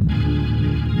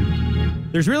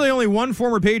 There's really only one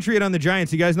former Patriot on the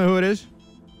Giants. You guys know who it is?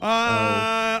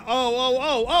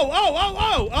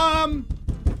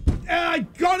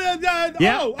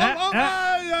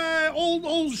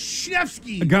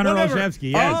 Olszewski. Gunnar whatever.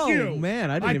 Olszewski, yes. Thank you. Oh,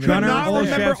 man, I didn't even Gunnar Not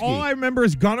remember. Olszewski. All I remember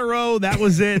is Gunnar-O. That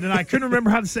was it. And I couldn't remember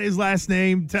how to say his last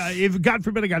name. If God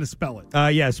forbid I got to spell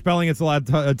it. Yeah, spelling it's a lot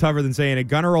tougher than saying it.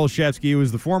 Gunnar Olszewski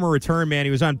was the former return man.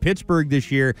 He was on Pittsburgh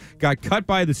this year, got cut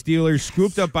by the Steelers,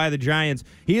 scooped up by the Giants.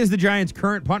 He is the Giants'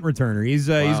 current punt returner. He's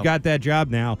got that job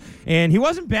now, and he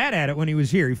wasn't bad at it when he was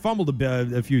here. He fumbled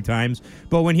a few times,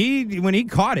 but when he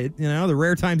caught it, the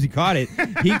rare times he caught it,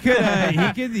 he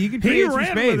could create some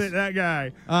ran space. with it, that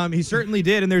guy. He certainly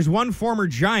did. And there's one former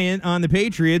Giant on the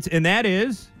Patriots, and that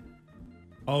is.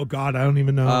 Oh, God, I don't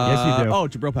even know. Yes, you do.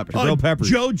 Jabril Peppers. Jabril Peppers.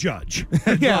 Joe Judge.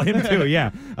 Yeah, him too, yeah.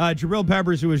 Jabril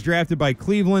Peppers, who was drafted by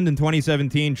Cleveland in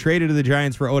 2017, traded to the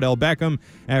Giants for Odell Beckham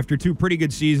after 2 pretty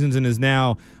good seasons and is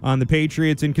now on the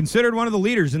Patriots and considered one of the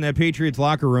leaders in that Patriots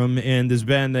locker room and has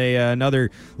been another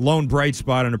lone bright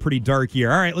spot in a pretty dark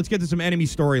year. All right, let's get to some enemy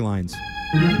storylines.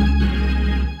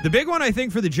 The big one, I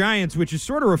think, for the Giants, which is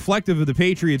sort of reflective of the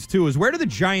Patriots, too, is where do the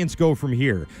Giants go from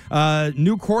here?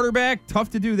 New quarterback,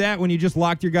 tough to do that when you just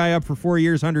locked your guy up for 4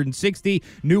 years, 160.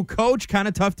 New coach, kind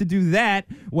of tough to do that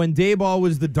when Daboll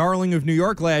was the darling of New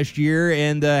York last year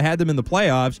and had them in the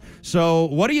playoffs. So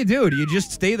what do? Do you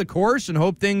just stay the course and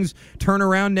hope things turn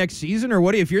around next season?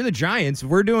 Or if you're the Giants, if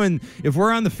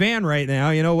we're on the fan right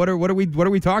now, what are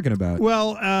we talking about?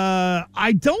 Well,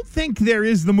 I don't think there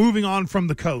is the moving on from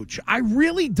the coach. I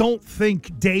really don't think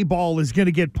Daboll is going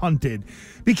to get punted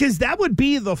because that would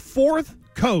be the 4th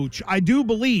coach, I do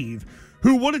believe,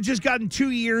 who would have just gotten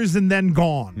 2 years and then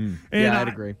gone. And I'd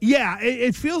agree.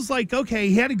 It feels like, okay,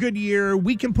 he had a good year.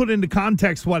 We can put into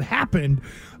context what happened.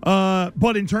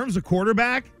 But in terms of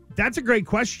quarterback, that's a great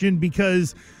question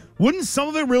because wouldn't some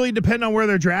of it really depend on where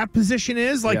their draft position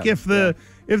is? Like if the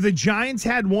Giants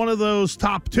had one of those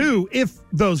top 2, if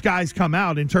those guys come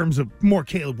out in terms of more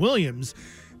Caleb Williams,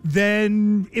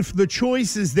 then if the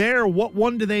choice is there, what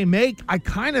one do they make? I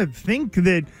kind of think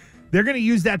that they're going to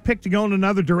use that pick to go in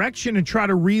another direction and try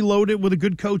to reload it with a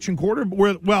good coach and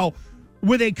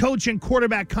with a coach and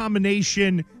quarterback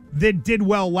combination that did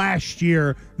well last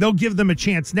year. They'll give them a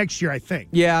chance next year, I think.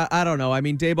 Yeah, I don't know. I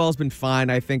mean, Daboll's been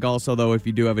fine. I think also, though, if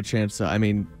you do have a chance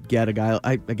to, get a guy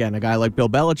like Bill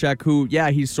Belichick, who,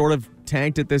 he's sort of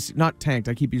tanked at this. Not tanked.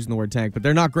 I keep using the word tank, but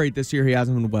they're not great this year. He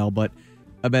hasn't been well, but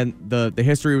the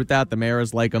history with that, the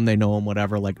Maras like him, they know him,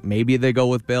 whatever. Like, maybe they go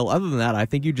with Bill. Other than that, I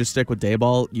think you just stick with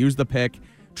Daboll, use the pick,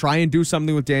 try and do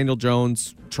something with Daniel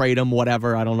Jones, trade him,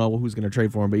 whatever. I don't know who's going to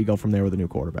trade for him, but you go from there with a new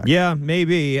quarterback. Yeah,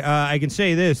 maybe. I can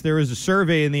say this. There was a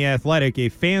survey in The Athletic, a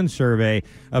fan survey,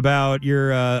 about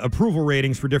your approval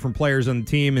ratings for different players on the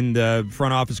team and the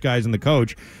front office guys and the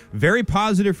coach. Very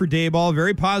positive for Daboll,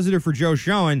 very positive for Joe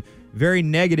Schoen, very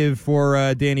negative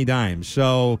for Danny Dimes.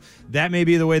 So that may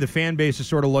be the way the fan base is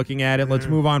sort of looking at it. Let's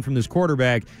move on from this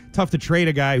quarterback. Tough to trade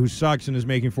a guy who sucks and is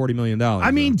making $40 million.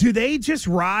 I mean, do they just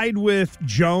ride with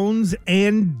Jones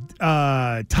and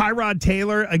Tyrod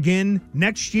Taylor again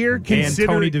next year? And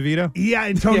Tony DeVito? Yeah,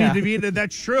 and Tony DeVito.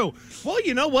 That's true. Well,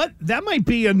 you know what? That might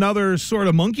be another sort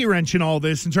of monkey wrench in all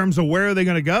this in terms of where are they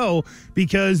going to go,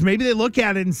 because maybe they look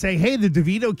at it and say, hey, the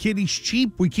DeVito kid, he's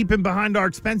cheap. We keep him behind our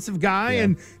expensive guy,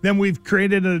 and then we've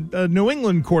created a New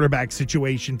England quarterback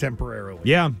situation temporarily.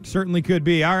 Yeah, certainly could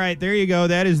be. All right, there you go.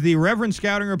 That is the Reverend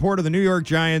scouting report of the New York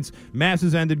Giants. Mass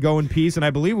has ended. Go in peace, and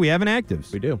I believe we have an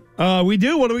actives. We do. We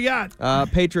do. What do we got?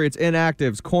 Patriots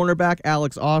inactives. Cornerback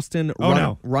Alex Austin.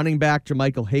 Running back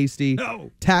Jermichael Hasty.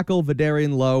 No. Tackle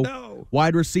Vidarian Lowe. No.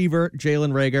 Wide receiver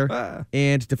Jalen Reagor.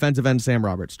 And defensive end Sam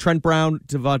Roberts. Trent Brown,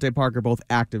 Devontae Parker, both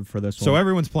active for this one. So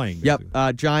everyone's playing.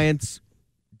 Yep. Giants,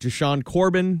 Deshaun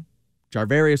Corbin,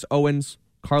 Jarvarius Owens,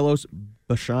 Carlos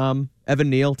Basham, Evan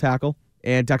Neal, tackle,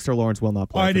 and Dexter Lawrence will not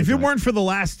play. All right, if it weren't for the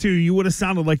last 2, you would have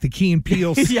sounded like the Key and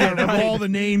Peele skit of all the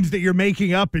names that you're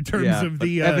making up in terms of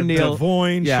the Evan Neal,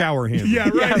 Devoyne, shower him. Yeah,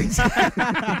 right.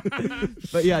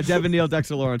 But Devin Neal,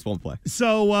 Dexter Lawrence won't play.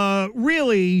 So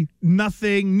really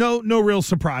nothing, no real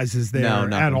surprises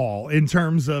there at all in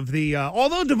terms of the.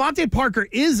 Although Devontae Parker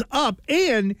is up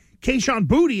and Kayshon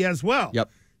Boutte as well.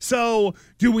 Yep. So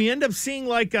do we end up seeing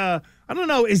like a? I don't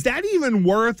know. Is that even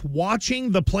worth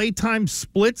watching the playtime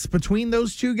splits between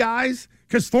those two guys?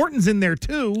 Because Thornton's in there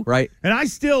too. Right. And I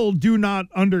still do not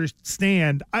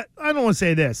understand. I don't want to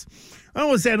say this. I don't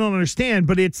want to say I don't understand,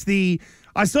 but it's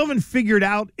I still haven't figured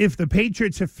out if the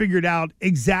Patriots have figured out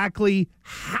exactly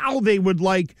how they would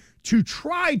like to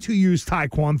try to use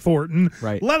Tyquan Thornton,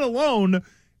 let alone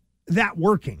that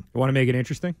working. You want to make it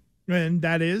interesting? And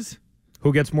that is?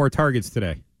 Who gets more targets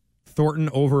today? Thornton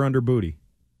over under Boutte.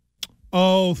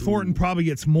 Oh, Thornton probably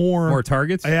gets more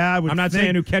targets. Yeah, I'm not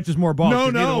saying who catches more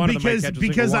balls. No,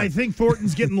 because I think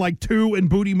Thornton's getting like 2 and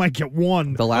Booty might get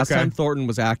 1. The last time Thornton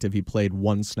was active, he played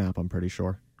 1 snap, I'm pretty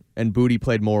sure. And Booty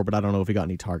played more, but I don't know if he got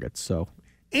any targets. So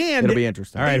it'll be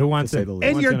interesting. All right, who wants it?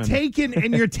 And you're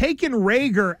taking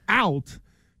Rager out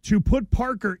to put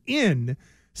Parker in.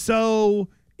 So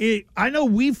I know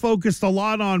we focused a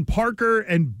lot on Parker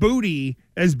and Booty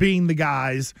as being the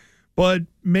guys, but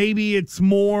maybe it's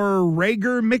more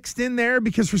Rager mixed in there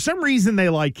because for some reason they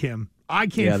like him. I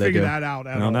can't figure that out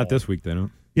at all. Not this week, they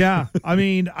don't. Yeah, I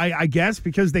mean, I guess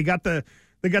because they got the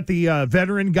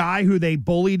veteran guy who they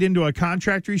bullied into a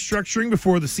contract restructuring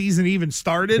before the season even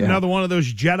started. Yeah. Another one of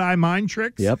those Jedi mind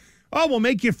tricks. Yep. Oh, we'll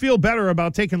make you feel better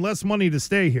about taking less money to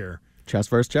stay here. Chess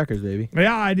versus checkers, baby.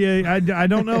 Yeah, I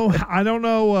don't know. I don't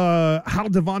know how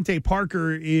Devontae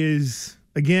Parker is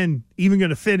again even going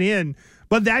to fit in.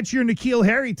 But that's your N'Keal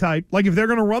Harry type. Like if they're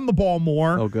going to run the ball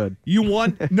more, oh good. You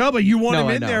want him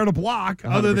in there to block,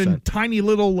 100%. other than tiny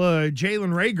little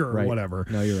Jalen Rager or whatever.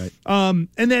 No, you're right. And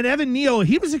then Evan Neal,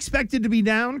 he was expected to be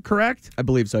down, correct? I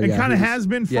believe so. It kind of has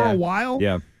been for a while.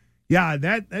 Yeah.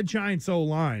 That Giants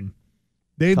O-line,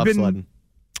 they've Tough been sledding.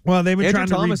 Well, they've been Andrew trying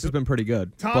to. Thomas has been pretty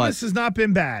good. Thomas has not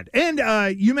been bad.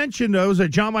 And you mentioned was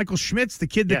John Michael Schmitz, the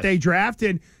kid that they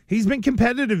drafted. He's been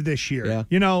competitive this year. Yeah.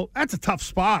 You know, that's a tough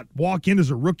spot. Walk in as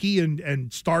a rookie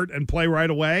and start and play right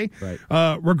away. Right.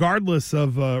 Regardless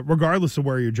of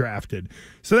where you're drafted.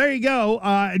 So there you go.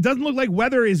 It doesn't look like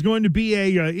weather is going to be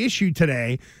a issue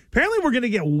today. Apparently, we're going to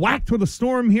get whacked with a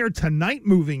storm here tonight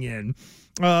moving in.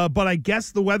 But I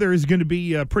guess the weather is going to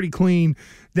be pretty clean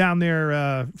down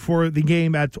there for the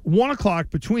game at 1 o'clock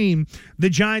between the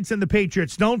Giants and the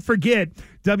Patriots. Don't forget,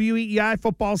 WEEI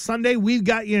Football Sunday, we've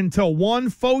got you until 1.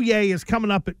 Foyer is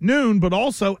coming up at noon, but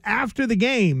also after the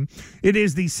game, it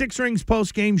is the Six Rings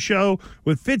post-game show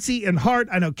with Fitzy and Hart.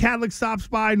 I know Kadlick stops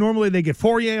by. Normally they get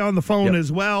Fourier on the phone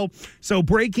as well. So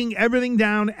breaking everything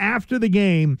down after the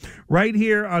game right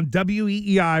here on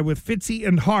WEEI with Fitzy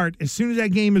and Hart. As soon as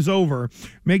that game is over,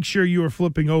 make sure you are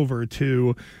flipping over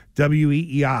to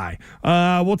WEEI.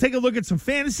 We'll take a look at some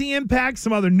fantasy impacts,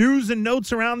 some other news and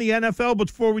notes around the NFL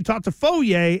before we talk to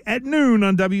Foyer at noon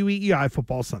on WEEI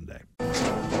Football Sunday.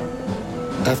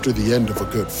 After the end of a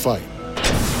good fight,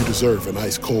 you deserve an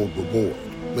ice-cold reward.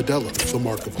 Modelo is the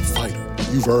mark of a fighter.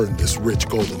 You've earned this rich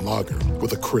golden lager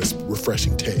with a crisp,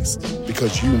 refreshing taste.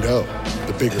 Because you know,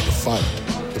 the bigger the fight,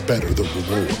 the better the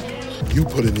reward. You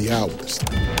put in the hours,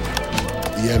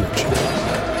 the energy,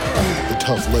 the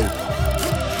tough labor.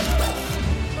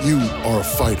 You are a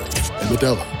fighter, and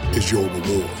Modelo is your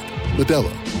reward.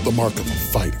 Modelo, the mark of a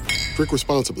fighter. Drink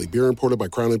responsibly. Beer imported by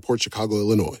Crown Imports, Chicago,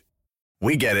 Illinois.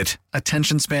 We get it.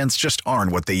 Attention spans just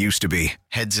aren't what they used to be.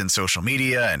 Heads in social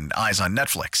media and eyes on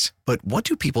Netflix. But what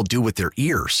do people do with their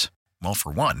ears? Well,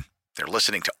 for one, they're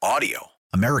listening to audio.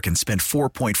 Americans spend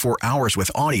 4.4 hours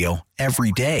with audio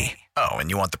every day. Oh,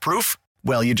 and you want the proof?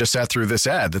 Well, you just sat through this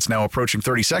ad that's now approaching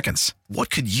 30 seconds.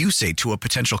 What could you say to a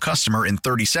potential customer in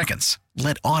 30 seconds?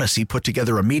 Let Odyssey put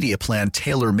together a media plan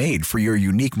tailor-made for your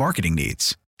unique marketing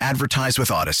needs. Advertise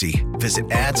with Odyssey.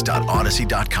 Visit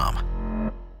ads.odyssey.com.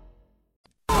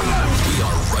 We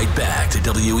are right back to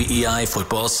WEEI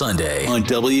Football Sunday on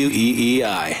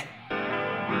WEEI.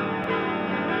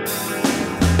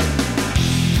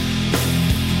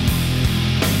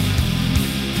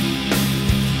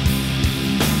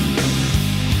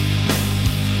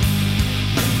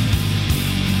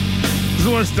 This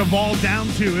is what it's devolved down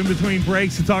to in between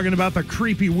breaks and talking about the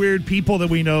creepy, weird people that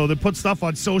we know that put stuff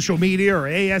on social media or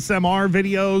ASMR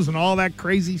videos and all that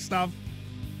crazy stuff.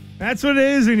 That's what it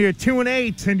is when you're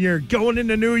 2-8 and you're going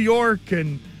into New York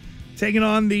and taking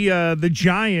on the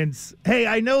Giants. Hey,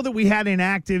 I know that we had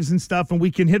inactives and stuff, and we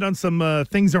can hit on some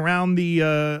things around the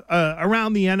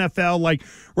NFL. Like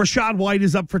Rachaad White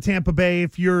is up for Tampa Bay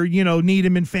if you're need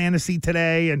him in fantasy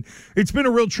today, and it's been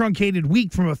a real truncated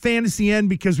week from a fantasy end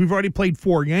because we've already played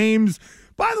 4 games.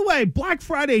 By the way, Black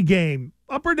Friday game,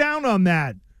 up or down on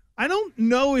that? I don't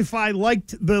know if I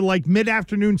liked the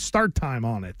mid-afternoon start time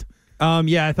on it.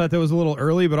 Yeah, I thought that was a little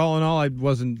early, but all in all, I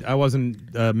wasn't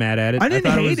mad at it. I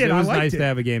didn't hate it. It was I liked nice it. to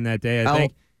have a game that day. I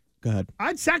think. Go ahead.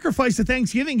 I'd sacrifice the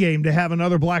Thanksgiving game to have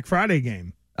another Black Friday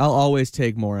game. I'll always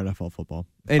take more NFL football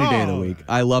any day of the week.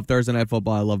 I love Thursday Night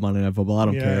Football. I love Monday Night Football. I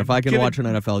don't care if I can watch an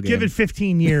NFL game. Give it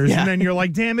 15 years, and then you're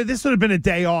like, damn it, this would have been a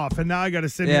day off, and now I got to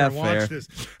sit here and watch this.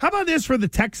 How about this for the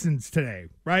Texans today,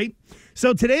 right?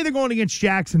 So today they're going against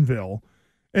Jacksonville,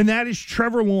 and that is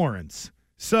Trevor Lawrence.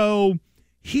 So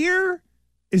here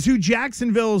is who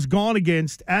Jacksonville has gone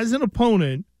against as an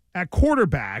opponent at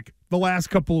quarterback the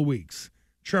last couple of weeks.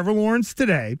 Trevor Lawrence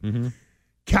today. Mm-hmm.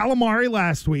 Calamari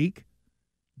last week,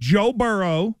 Joe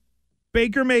Burrow,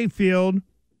 Baker Mayfield,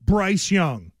 Bryce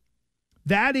Young.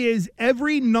 That is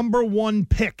every number one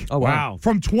pick. Oh, wow.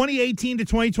 From 2018 to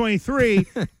 2023.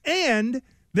 And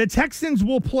the Texans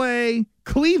will play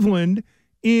Cleveland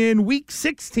in week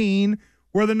 16,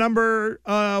 where the number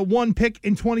one pick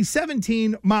in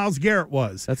 2017, Myles Garrett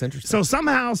was. That's interesting. So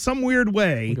somehow, some weird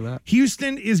way,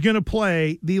 Houston is going to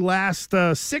play the last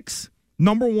 6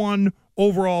 number one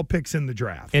overall picks in the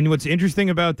draft. And what's interesting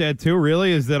about that, too,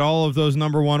 really, is that all of those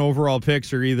number one overall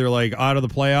picks are either, like, out of the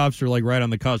playoffs or, like, right on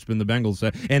the cusp in the Bengals.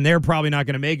 And they're probably not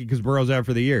going to make it because Burrow's out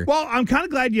for the year. Well, I'm kind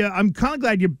of glad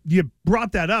you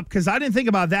brought that up because I didn't think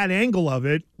about that angle of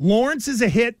it. Lawrence is a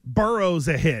hit. Burrow's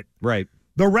a hit. Right.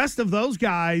 The rest of those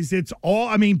guys, it's all,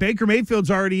 I mean, Baker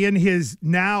Mayfield's already in his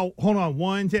now, hold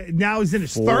on, now he's in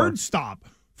his 4. third stop.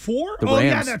 4? The Oh, Rams.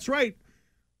 yeah, that's right.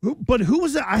 Who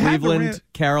was it? I had Cleveland,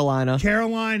 Carolina, that's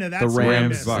the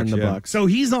Rams, Bucks, and the yeah. Bucks. So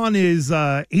he's on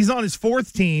his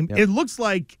fourth team. Yep. It looks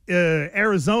like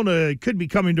Arizona could be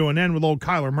coming to an end with old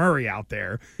Kyler Murray out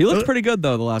there. He looks pretty good,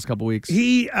 though, the last couple weeks.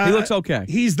 He looks okay.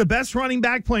 He's the best running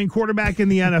back playing quarterback in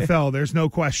the NFL. There's no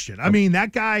question. I mean,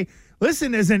 that guy,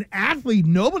 listen, as an athlete,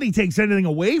 nobody takes anything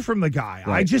away from the guy.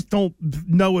 Right. I just don't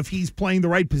know if he's playing the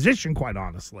right position, quite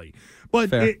honestly.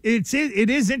 But it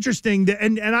is interesting,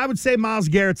 and I would say Myles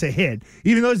Garrett's a hit,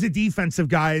 even though he's a defensive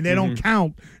guy, and they don't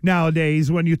count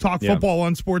nowadays when you talk football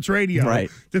on sports radio. Right.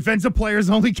 Defensive players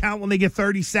only count when they get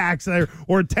 30 sacks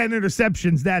or 10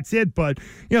 interceptions. That's it. But,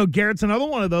 Garrett's another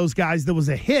one of those guys that was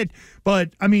a hit. But,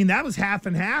 I mean, that was half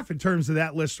and half in terms of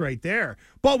that list right there.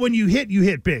 But when you hit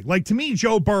big. Like, to me,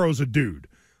 Joe Burrow's a dude.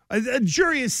 A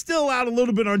jury is still out a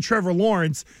little bit on Trevor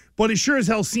Lawrence, but it sure as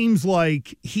hell seems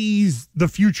like he's the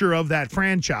future of that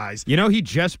franchise. He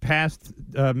just passed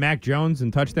Mac Jones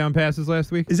in touchdown passes last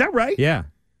week. Is that right? Yeah.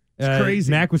 It's crazy.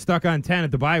 Mac was stuck on 10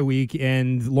 at the bye week,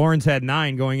 and Lawrence had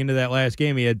 9 going into that last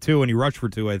game. He had 2, and he rushed for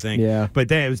 2, I think. Yeah. But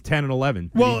then it was 10 and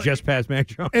 11. Well, he just passed Mac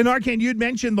Jones. And Arcand, you'd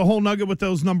mentioned the whole nugget with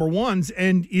those number ones,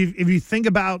 and if you think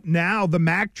about now, the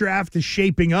Mac draft is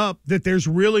shaping up that there's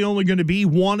really only going to be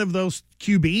one of those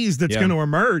QBs that's going to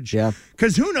emerge. Yeah.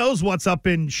 Because who knows what's up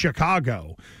in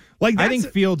Chicago. Like I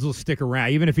think Fields will stick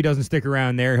around. Even if he doesn't stick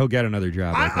around there, he'll get another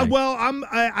job.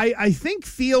 I think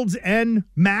Fields and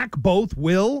Mac both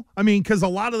will. I mean, because a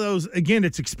lot of those, again,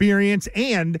 it's experience.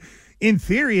 And in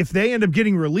theory, if they end up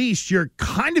getting released, you're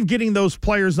kind of getting those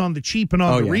players on the cheap and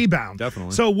on the rebound.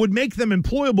 Definitely. So it would make them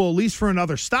employable at least for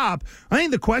another stop. I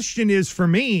think the question is, for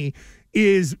me,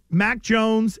 is Mac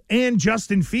Jones and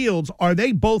Justin Fields, are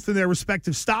they both in their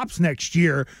respective stops next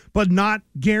year, but not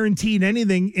guaranteed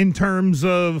anything in terms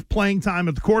of playing time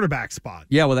at the quarterback spot?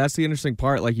 Yeah, well, that's the interesting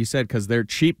part, like you said, because they're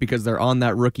cheap because they're on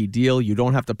that rookie deal. You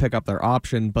don't have to pick up their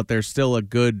option, but they're still a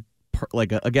good,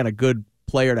 a good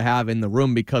player to have in the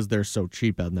room because they're so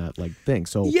cheap on that thing.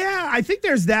 So yeah, I think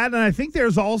there's that, and I think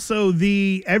there's also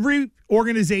every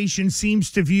organization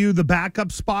seems to view the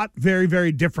backup spot very,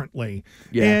 very differently.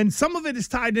 Yeah. And some of it is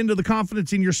tied into the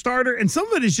confidence in your starter, and some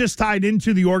of it is just tied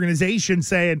into the organization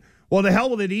saying, well, to hell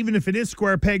with it, even if it is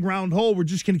square peg, round hole, we're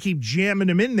just going to keep jamming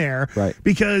him in there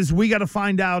because we got to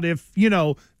find out if,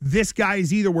 this guy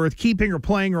is either worth keeping or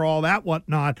playing or all that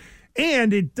whatnot.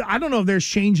 And I don't know if there's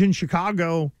change in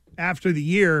Chicago after the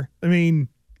year. I mean,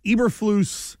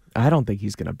 Eberflus, I don't think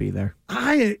he's going to be there.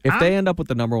 If they end up with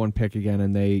the number one pick again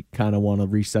and they kind of want to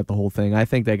reset the whole thing, I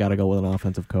think they got to go with an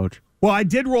offensive coach. Well, I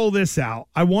did roll this out.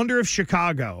 I wonder if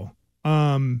Chicago,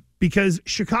 because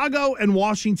Chicago and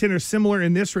Washington are similar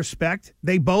in this respect.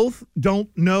 They both don't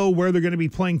know where they're going to be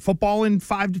playing football in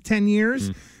 5 to 10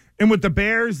 years. And with the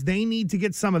Bears, they need to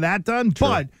get some of that done. True.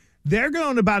 But they're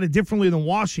going about it differently than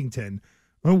Washington.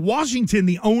 Washington,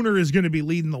 the owner is going to be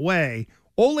leading the way.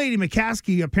 Old Lady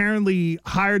McCaskey apparently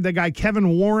hired the guy Kevin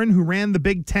Warren, who ran the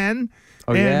Big Ten.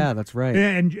 Oh, yeah, that's right.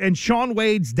 And Sean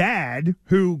Wade's dad,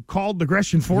 who called the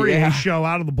Gresch and Fourier show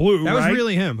out of the blue. That was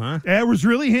really him, huh? It was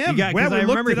really him. Because I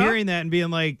remember hearing that and being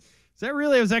like, is that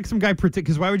really? It was like some guy,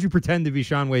 because why would you pretend to be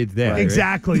Sean Wade's dad?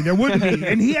 Exactly. Right? There wouldn't be.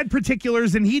 And he had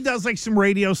particulars, and he does some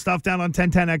radio stuff down on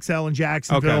 1010XL in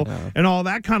Jacksonville and all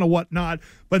that kind of whatnot.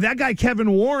 But that guy, Kevin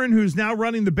Warren, who's now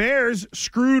running the Bears,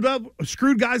 screwed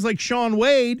guys like Sean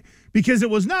Wade because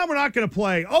it was, no, we're not going to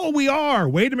play. Oh, we are.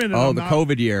 Wait a minute. Oh, the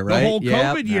COVID year, right? The whole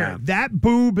COVID year. That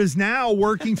boob is now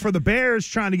working for the Bears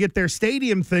trying to get their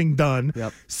stadium thing done.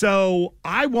 Yep. So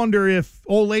I wonder if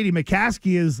Old Lady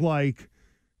McCaskey is like,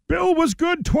 Bill was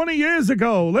good 20 years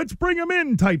ago. Let's bring him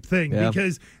in type thing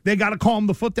because they got to calm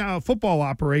the football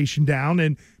operation down.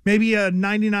 And maybe a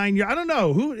 99-year, I don't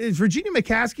know. Who is Virginia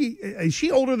McCaskey? Is she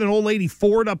older than Old Lady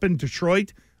Ford up in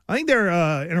Detroit? I think they're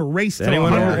in a race to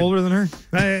anyone 100. older than her?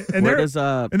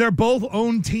 And they're both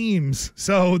own teams.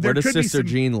 So there where does could Sister be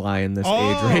Jean lie in this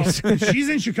age race? She's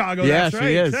in Chicago. Yeah, that's right.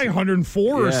 she is. She's like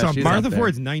 104 or something. Martha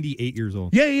Ford's 98 years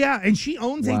old. Yeah, and she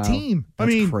owns a team.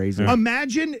 That's crazy.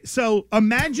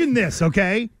 Imagine this,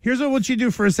 okay? Here's what I want you to do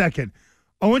for a second.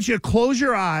 I want you to close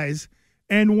your eyes,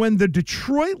 and when the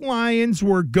Detroit Lions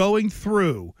were going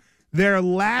through their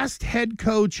last head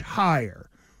coach hire,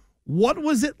 what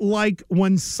was it like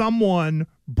when someone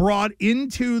brought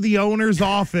into the owner's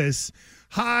office,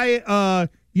 hi,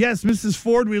 yes, Mrs.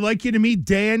 Ford, we'd like you to meet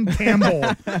Dan Campbell.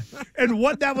 And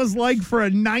what that was like for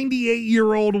a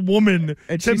 98-year-old woman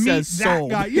and to she meet says, that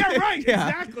sold. guy. Yeah, right,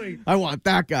 exactly. I want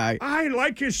that guy. I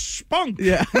like his spunk.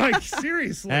 Yeah. Like,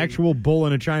 seriously. Actual bull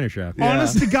in a china shop.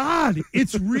 Honest to God,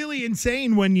 it's really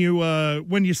insane when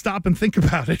you stop and think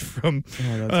about it from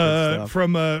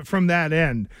that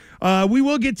end. We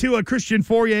will get to Christian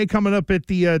Fourier coming up at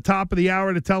the top of the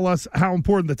hour to tell us how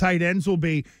important the tight ends will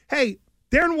be. Hey,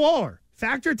 Darren Waller,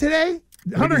 factor today?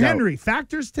 Hunter Henry,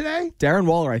 factors today? Darren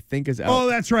Waller, I think, is out. Oh,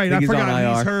 that's right. I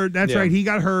forgot he's hurt. That's right. He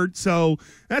got hurt. So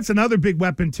that's another big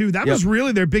weapon, too. That was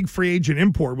really their big free agent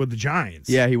import with the Giants.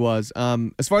 Yeah, he was.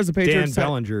 As far as the Patriots... Dan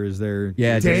Bellinger is there.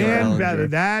 Yeah, Dan Bellinger.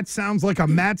 That sounds like a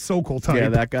Matt Sokol type. Yeah,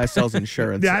 that guy sells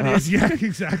insurance. That is,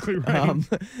 exactly right.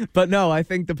 But no, I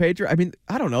think the Patriots... I mean,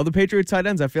 I don't know. The Patriots tight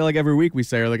ends, I feel like every week we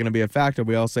say, are they going to be a factor?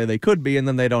 We all say they could be, and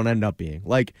then they don't end up being.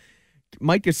 Like...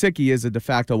 Mike Gesicki is a de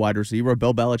facto wide receiver.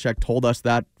 Bill Belichick told us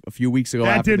that a few weeks ago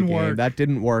after the game. That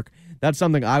didn't work. That's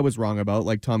something I was wrong about.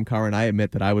 Like Tom Curran, I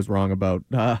admit that I was wrong about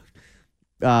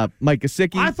Mike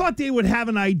Gesicki. I thought they would have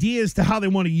an idea as to how they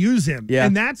want to use him. Yeah.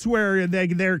 And that's where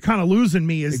they're kind of losing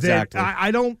me is exactly.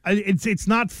 that it's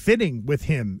not fitting with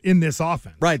him in this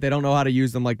offense. Right. They don't know how to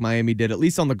use them like Miami did, at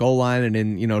least on the goal line and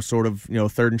in, sort of,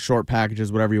 third and short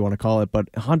packages, whatever you want to call it. But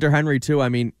Hunter Henry, too, I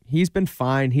mean, he's been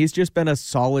fine. He's just been a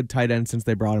solid tight end since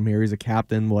they brought him here. He's a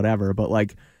captain, whatever. But,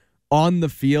 like, on the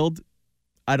field,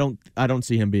 I don't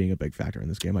see him being a big factor in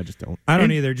this game. I just don't. I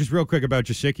don't either. Just real quick about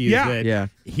Gesicki.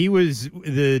 He was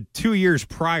the 2 years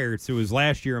prior to his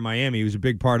last year in Miami. He was a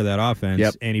big part of that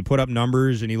offense, and he put up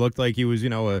numbers, and he looked like he was,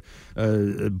 a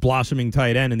blossoming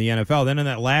tight end in the NFL. Then in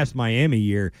that last Miami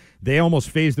year, they almost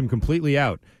phased him completely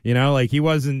out. He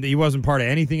wasn't part of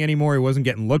anything anymore. He wasn't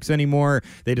getting looks anymore.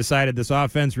 They decided this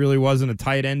offense really wasn't a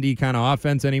tight endy kind of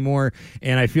offense anymore.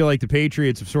 And I feel like the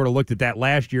Patriots have sort of looked at that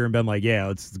last year and been like, yeah,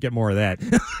 let's get more of that.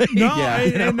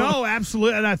 No,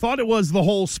 absolutely. And I thought it was the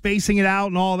whole spacing it out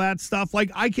and all that stuff. Like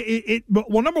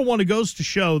number one, it goes to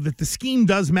show that the scheme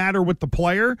does matter with the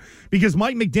player because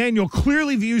Mike McDaniel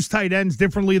clearly views tight ends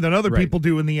differently than other people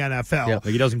do in the NFL. Yeah, like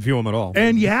he doesn't view them at all.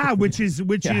 And which is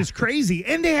crazy.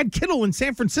 And they had Kittle in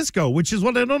San Francisco, which is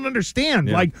what I don't understand.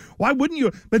 Yeah. Like, why wouldn't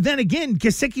you? But then again,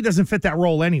 Gesicki doesn't fit that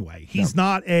role anyway. He's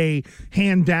not a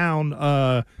hand down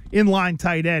inline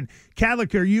tight end.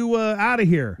 Kadlick, are you out of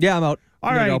here? Yeah, I'm out.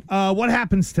 All right. What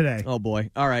happens today? Oh boy.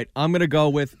 All right. I'm gonna go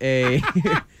with a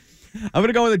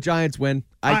Giants win.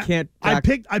 I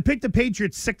picked the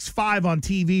Patriots 6-5 on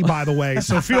TV, by the way.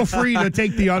 So feel free to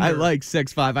take the under. I like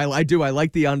 6-5. I do. I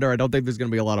like the under. I don't think there's going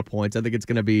to be a lot of points. I think it's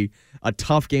going to be a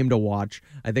tough game to watch.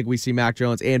 I think we see Mac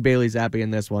Jones and Bailey Zappi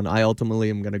in this one. I ultimately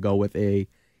am going to go with a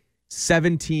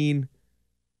 17-13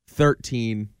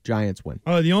 Giants win.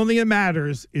 The only thing that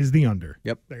matters is the under.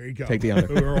 Yep. There you go. Take the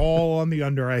under. We're all on the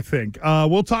under, I think.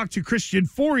 We'll talk to Christian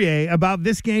Fourier about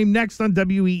this game next on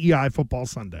WEEI Football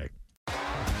Sunday.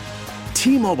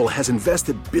 T-Mobile has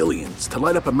invested billions to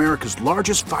light up America's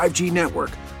largest 5G network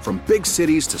from big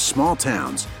cities to small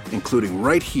towns, including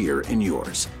right here in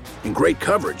yours. And great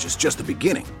coverage is just the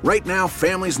beginning. Right now,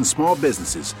 families and small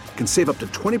businesses can save up to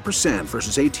 20%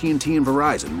 versus AT&T and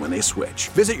Verizon when they switch.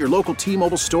 Visit your local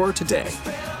T-Mobile store today.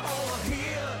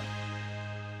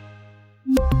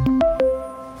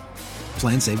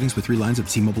 Plan savings with 3 lines of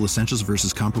T-Mobile Essentials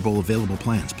versus comparable available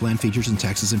plans. Plan features and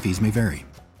taxes and fees may vary.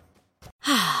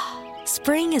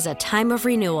 Spring is a time of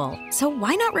renewal, so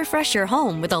why not refresh your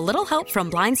home with a little help from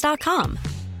Blinds.com?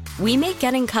 We make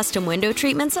getting custom window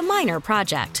treatments a minor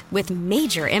project with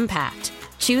major impact.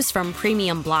 Choose from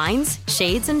premium blinds,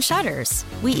 shades, and shutters.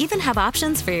 We even have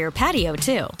options for your patio,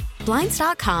 too.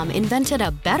 Blinds.com invented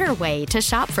a better way to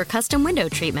shop for custom window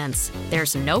treatments.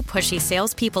 There's no pushy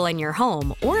salespeople in your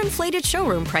home or inflated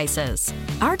showroom prices.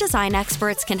 Our design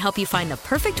experts can help you find the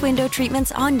perfect window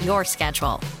treatments on your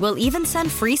schedule. We'll even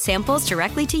send free samples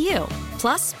directly to you.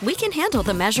 Plus, we can handle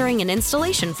the measuring and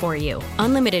installation for you.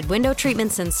 Unlimited window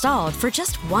treatments installed for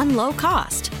just one low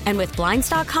cost. And with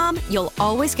Blinds.com, you'll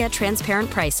always get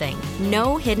transparent pricing.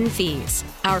 No hidden fees.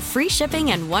 Our free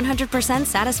shipping and 100%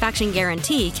 satisfaction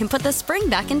guarantee can put the spring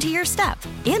back into your step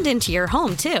and into your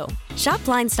home, too. Shop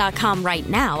Blinds.com right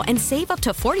now and save up to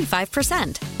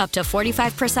 45%. Up to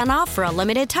 45% off for a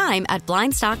limited time at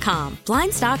Blinds.com.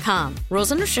 Blinds.com.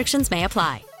 Rules and restrictions may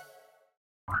apply.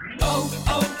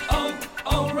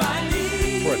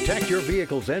 Protect your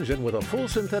vehicle's engine with a full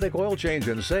synthetic oil change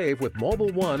and save with Mobile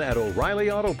One at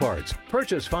O'Reilly Auto Parts.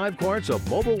 Purchase 5 quarts of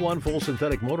Mobile One full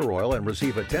synthetic motor oil and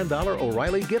receive a $10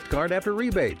 O'Reilly gift card after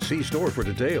rebate. See store for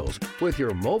details. With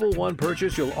your Mobile One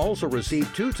purchase, you'll also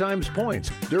receive 2 times points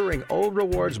during O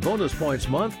Rewards Bonus Points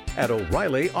Month at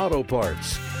O'Reilly Auto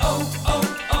Parts.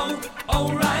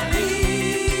 O'Reilly